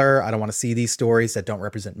of color, I don't want to see these stories that don't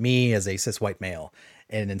represent me as a cis white male.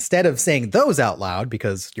 And instead of saying those out loud,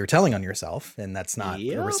 because you're telling on yourself, and that's not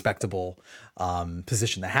a respectable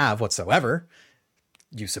position to have whatsoever,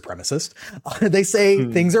 you supremacist, they say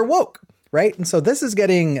things are woke, right? And so this is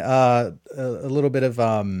getting a little bit of...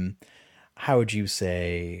 how would you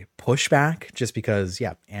say pushback? Just because,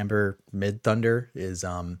 Amber Midthunder is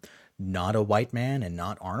not a white man and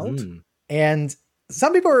not Arnold. And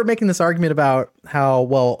some people are making this argument about how,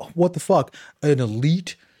 well, what the fuck? An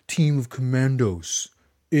elite team of commandos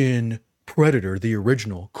in Predator, the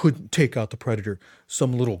original, couldn't take out the Predator.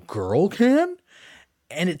 Some little girl can?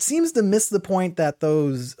 And it seems to miss the point that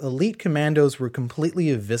those elite commandos were completely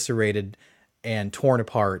eviscerated and torn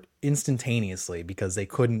apart instantaneously because they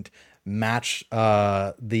couldn't match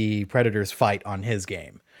the Predator's fight on his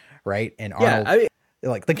game, right? And Arnold,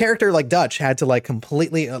 like the character like Dutch had to like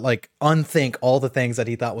completely like unthink all the things that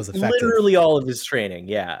he thought was effective. Literally all of his training,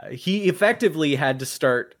 he effectively had to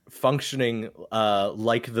start functioning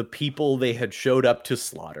like the people they had showed up to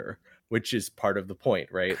slaughter, which is part of the point,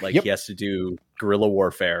 right? Like he has to do guerrilla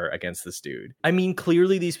warfare against this dude. I mean,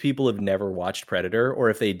 clearly these people have never watched Predator, or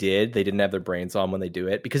if they did, they didn't have their brains on when they do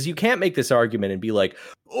it, because you can't make this argument and be like,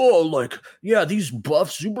 oh, like, yeah, these buff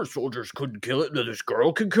super soldiers couldn't kill it, this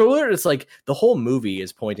girl could kill it. It's like the whole movie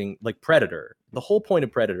is pointing, like Predator. The whole point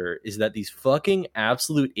of Predator is that these fucking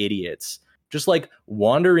absolute idiots just like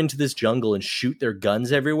wander into this jungle and shoot their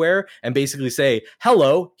guns everywhere and basically say,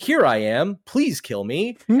 hello, here I am, please kill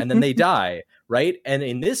me. And then they die, right? And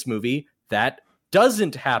in this movie, that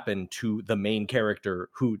doesn't happen to the main character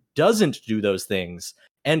who doesn't do those things.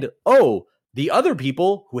 And, the other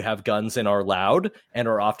people who have guns and are loud and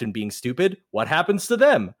are often being stupid, what happens to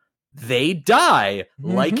them? They die,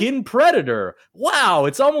 like in Predator. Wow,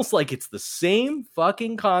 it's almost like it's the same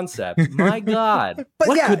fucking concept. My God. But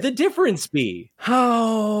what could the difference be?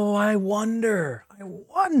 Oh, I wonder,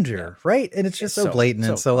 right? And it's just so blatant.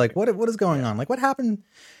 And so like, what is going on? Like, what happened?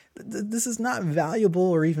 This is not valuable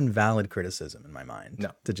or even valid criticism in my mind.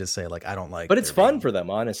 No. To just say like, I don't like. But it's fun for them,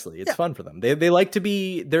 honestly. It's fun for them. They like to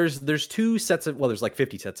be, there's two sets of, well, there's like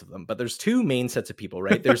 50 sets of them, but there's two main sets of people,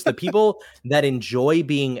 right? There's the people that enjoy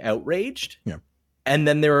being outraged. Yeah. And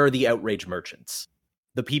then there are the outrage merchants.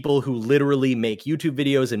 The people who literally make YouTube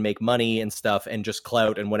videos and make money and stuff and just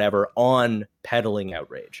clout and whatever on peddling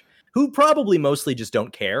outrage, who probably mostly just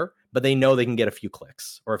don't care, but they know they can get a few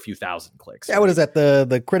clicks or a few thousand clicks. Yeah, what is that?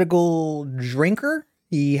 The Critical Drinker?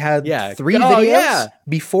 He had 3 videos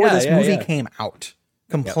before this movie came out,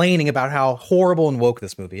 complaining about how horrible and woke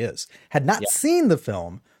this movie is. Had not seen the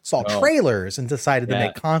film, saw trailers, and decided to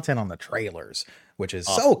make content on the trailers, which is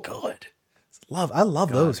so good. I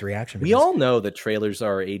love those reaction videos. We all know that trailers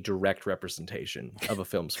are a direct representation of a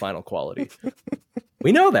film's final quality.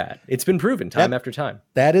 We know that. It's been proven time after time.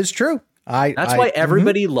 That is true. That's why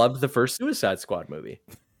everybody loved the first Suicide Squad movie.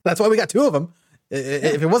 That's why we got 2 of them.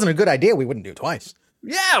 If it wasn't a good idea, we wouldn't do it twice.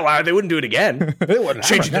 Yeah, well, they wouldn't do it again.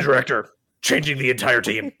 Changing the director, changing the entire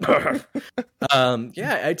team.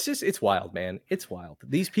 Yeah, it's wild, man. It's wild.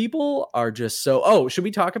 These people are just so. Oh, should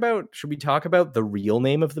we talk about the real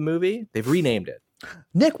name of the movie? They've renamed it.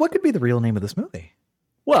 Nick, what could be the real name of this movie?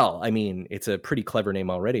 Well, I mean, it's a pretty clever name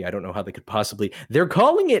already. I don't know how they could possibly. They're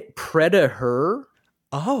calling it Predator.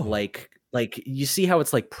 Oh, like you see how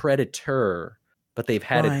it's like Predator, but they've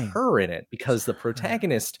had her in it because the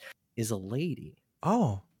protagonist is a lady.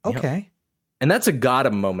 Oh, okay. You know? And that's a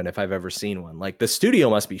Gotham moment if I've ever seen one. Like, the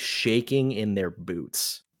studio must be shaking in their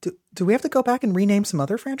boots. Do we have to go back and rename some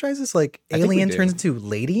other franchises? Like Alien turns into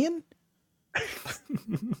Ladian?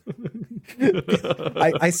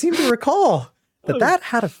 I seem to recall that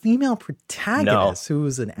had a female protagonist who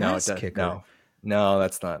was an ass kicker. No,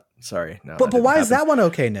 that's not. Sorry. No. But why is that one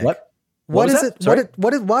okay, Nick? What is it?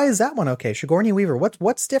 Why is that one okay? Sigourney Weaver.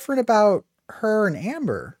 What's different about her and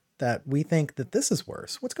Amber that we think that this is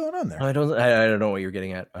worse? What's going on there? I don't know what you're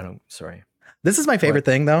getting at. Sorry. This is my favorite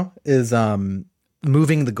thing though, is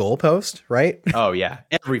moving the goalpost, right? Oh yeah.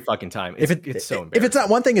 Every fucking time. It's so embarrassing. If it's not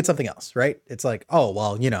one thing, it's something else, right? It's like, oh,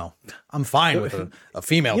 well, I'm fine with a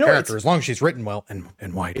female character as long as she's written well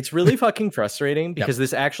and white. It's really fucking frustrating because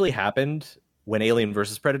this actually happened when Alien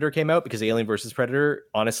versus Predator came out, because Alien versus Predator,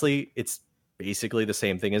 honestly, it's basically the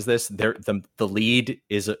same thing as this. The lead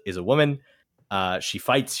is a woman. She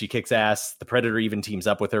fights, she kicks ass. The Predator even teams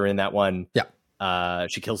up with her in that one. Yeah.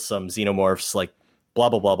 She kills some xenomorphs, like blah,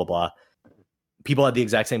 blah, blah, blah, blah. People had the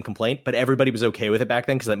exact same complaint, but everybody was okay with it back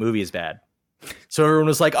then because that movie is bad. So everyone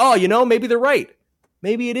was like, oh, maybe they're right.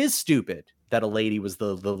 Maybe it is stupid that a lady was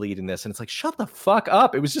the lead in this. And it's like, shut the fuck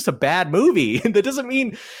up. It was just a bad movie. That doesn't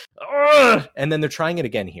mean, ugh. And then they're trying it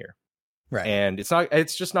again here. Right. And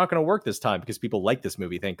it's just not going to work this time because people like this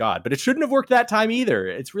movie, thank God. But it shouldn't have worked that time either.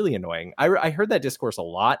 It's really annoying. I heard that discourse a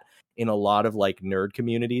lot in a lot of like nerd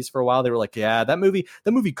communities for a while. They were like, yeah, that movie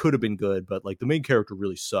could have been good, but like the main character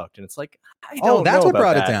really sucked. And it's like, I don't know. That's what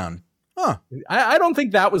brought it down. Huh. I don't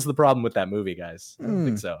think that was the problem with that movie, guys. I don't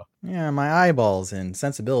think so. Yeah, my eyeballs and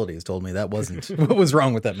sensibilities told me that wasn't what was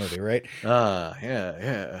wrong with that movie, right?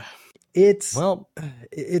 Yeah. It's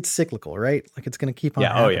cyclical, right? Like it's going to keep on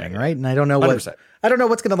happening, right? And I don't know 100%. I don't know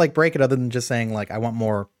what's going to like break it other than just saying like I want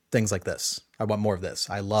more things like this. I want more of this.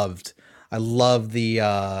 I love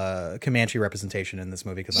the Comanche representation in this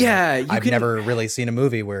movie because I've never really seen a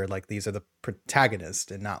movie where like these are the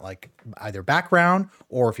protagonists and not like either background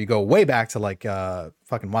or if you go way back to like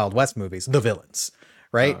fucking Wild West movies, the villains,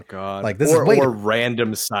 right? Oh God, like this or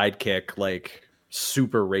random sidekick, like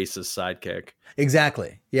super racist sidekick.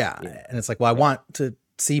 Exactly, yeah. And it's like, well, I want to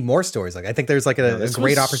see more stories. Like I think there's like a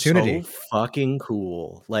great opportunity. So fucking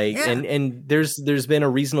cool. Like and there's been a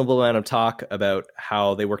reasonable amount of talk about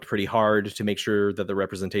how they worked pretty hard to make sure that the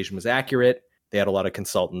representation was accurate. They had a lot of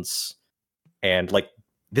consultants, and like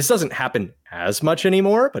this doesn't happen as much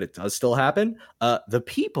anymore, but it does still happen. The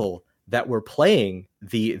people that were playing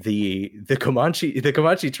the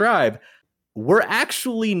Comanche tribe were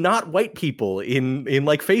actually not white people in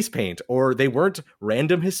like face paint, or they weren't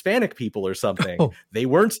random Hispanic people or something. Oh. They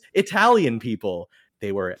weren't Italian people.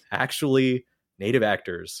 They were actually native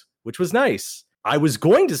actors, which was nice. I was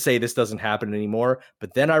going to say this doesn't happen anymore,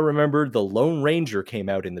 but then I remembered The Lone Ranger came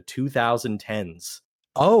out in the 2010s.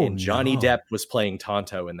 Oh, and Johnny Depp was playing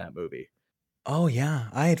Tonto in that movie. Oh yeah,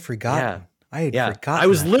 I had forgotten. I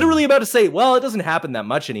was literally about to say, well, it doesn't happen that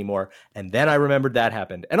much anymore. And then I remembered that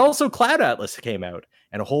happened. And also Cloud Atlas came out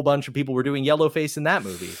and a whole bunch of people were doing Yellowface in that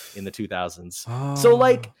movie in the 2000s. Oh. So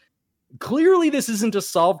like, clearly this isn't a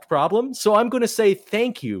solved problem. So I'm going to say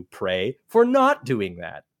thank you, Prey, for not doing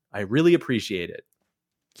that. I really appreciate it.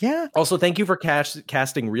 Yeah. Also, thank you for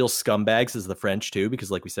casting real scumbags as the French too,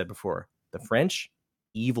 because like we said before, the French,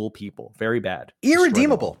 evil people, very bad.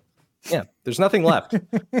 Irredeemable. Yeah, there's nothing left.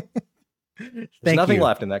 There's nothing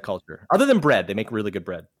left in that culture other than bread. They make really good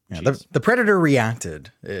bread. Yeah, the Predator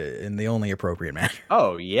reacted in the only appropriate manner.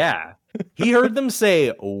 Oh, yeah. He heard them say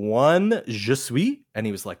one je suis, and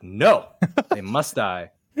he was like, no, they must die.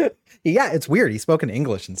 Yeah, it's weird. He spoke in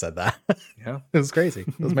English and said that. Yeah. It was crazy.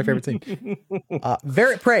 It was my favorite scene.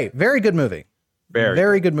 Very good movie.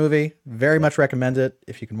 Very good movie. Very much recommend it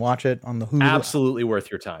if you can watch it on the Hulu. Absolutely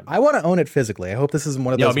worth your time. I want to own it physically. I hope this isn't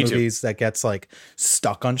one of those movies that gets like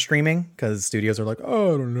stuck on streaming because studios are like,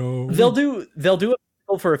 oh, I don't know. They'll do a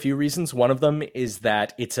prequel for a few reasons. One of them is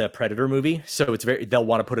that it's a Predator movie, so they'll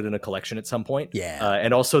want to put it in a collection at some point. Yeah.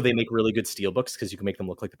 And also they make really good steelbooks because you can make them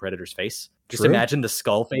look like the Predator's face. Just True. imagine the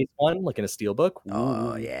skull face one, like in a steelbook.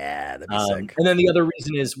 Oh yeah, that'd be sick. And then the other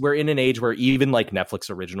reason is we're in an age where even like Netflix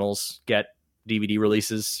originals get DVD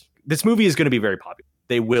releases. This movie is going to be very popular.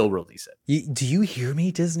 They will release it. Do you hear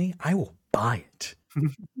me, Disney? I will buy it.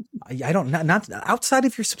 I don't not outside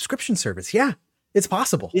of your subscription service. Yeah, it's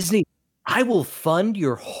possible. Disney, I will fund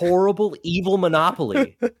your horrible, evil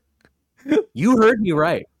monopoly. You heard me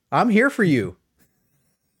right. I'm here for you.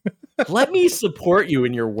 Let me support you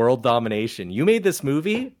in your world domination. You made this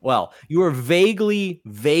movie. Well, you are vaguely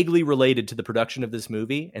related to the production of this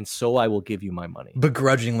movie, and so I will give you my money.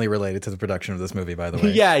 Begrudgingly related to the production of this movie, by the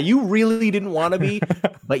way. Yeah, you really didn't want to be,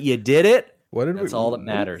 but you did it. That's all that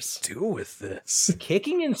matters. What did we do with this?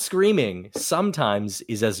 Kicking and screaming sometimes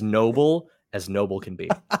is as noble can be.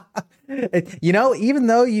 You know, even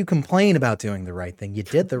though you complain about doing the right thing, you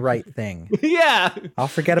did the right thing. Yeah. I'll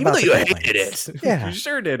forget about it. You hated it. Yeah. You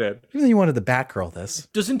sure did it. Even though you wanted to Batgirl this.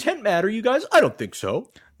 Does intent matter, you guys? I don't think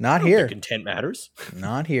so. Not here. Intent matters.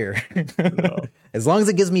 Not here. No. As long as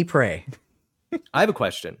it gives me prey. I have a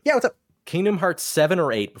question. Yeah, what's up? Kingdom Hearts 7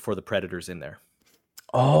 or 8 before the Predator's in there?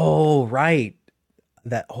 Oh, right.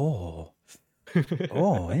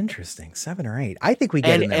 Interesting. 7 or 8. I think we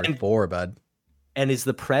get in there at 4, bud. And is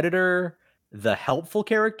the Predator the helpful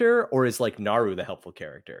character, or is like Naru the helpful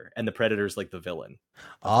character and the Predator's like the villain?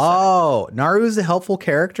 Naru's the helpful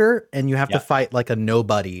character, and you have to fight like a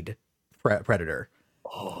nobodied Predator.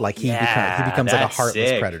 Like he becomes like a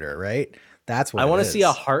heartless Predator, right? That's what I want to see,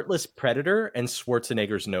 a heartless Predator and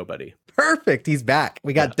Schwarzenegger's nobody. Perfect. He's back.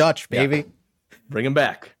 We got Dutch, baby. Yeah. Bring him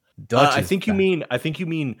back. Dutch I think you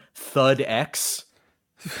mean Thud X.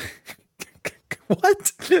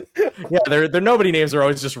 What? Yeah, their nobody names are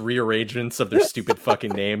always just rearrangements of their stupid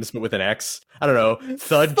fucking names, but with an X. I don't know.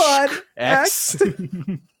 Thud X.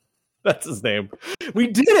 That's his name. We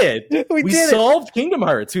did it. We solved Kingdom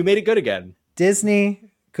Hearts. We made it good again.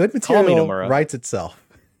 Disney, good material writes itself.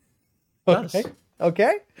 Okay.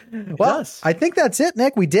 Okay. Well, I think that's it,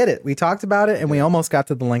 Nick. We did it. We talked about it, and we almost got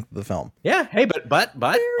to the length of the film. Yeah. Hey, but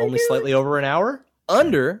only slightly over an hour,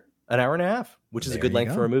 under an hour and a half, which is a good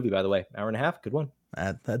length for a movie, by the way. Hour and a half, good one.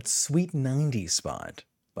 That sweet 90s spot,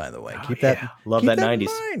 by the way. Love that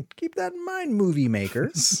 90s. Keep that in mind, movie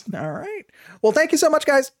makers. All right. Well, thank you so much,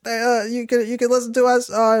 guys. You can listen to us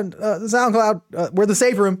on SoundCloud. We're the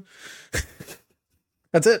Safe Room.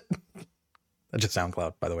 That's it. Just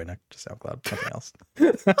SoundCloud, by the way, Nick. Just SoundCloud. Nothing else.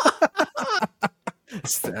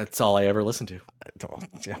 That's all I ever listen to.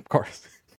 Yeah, of course.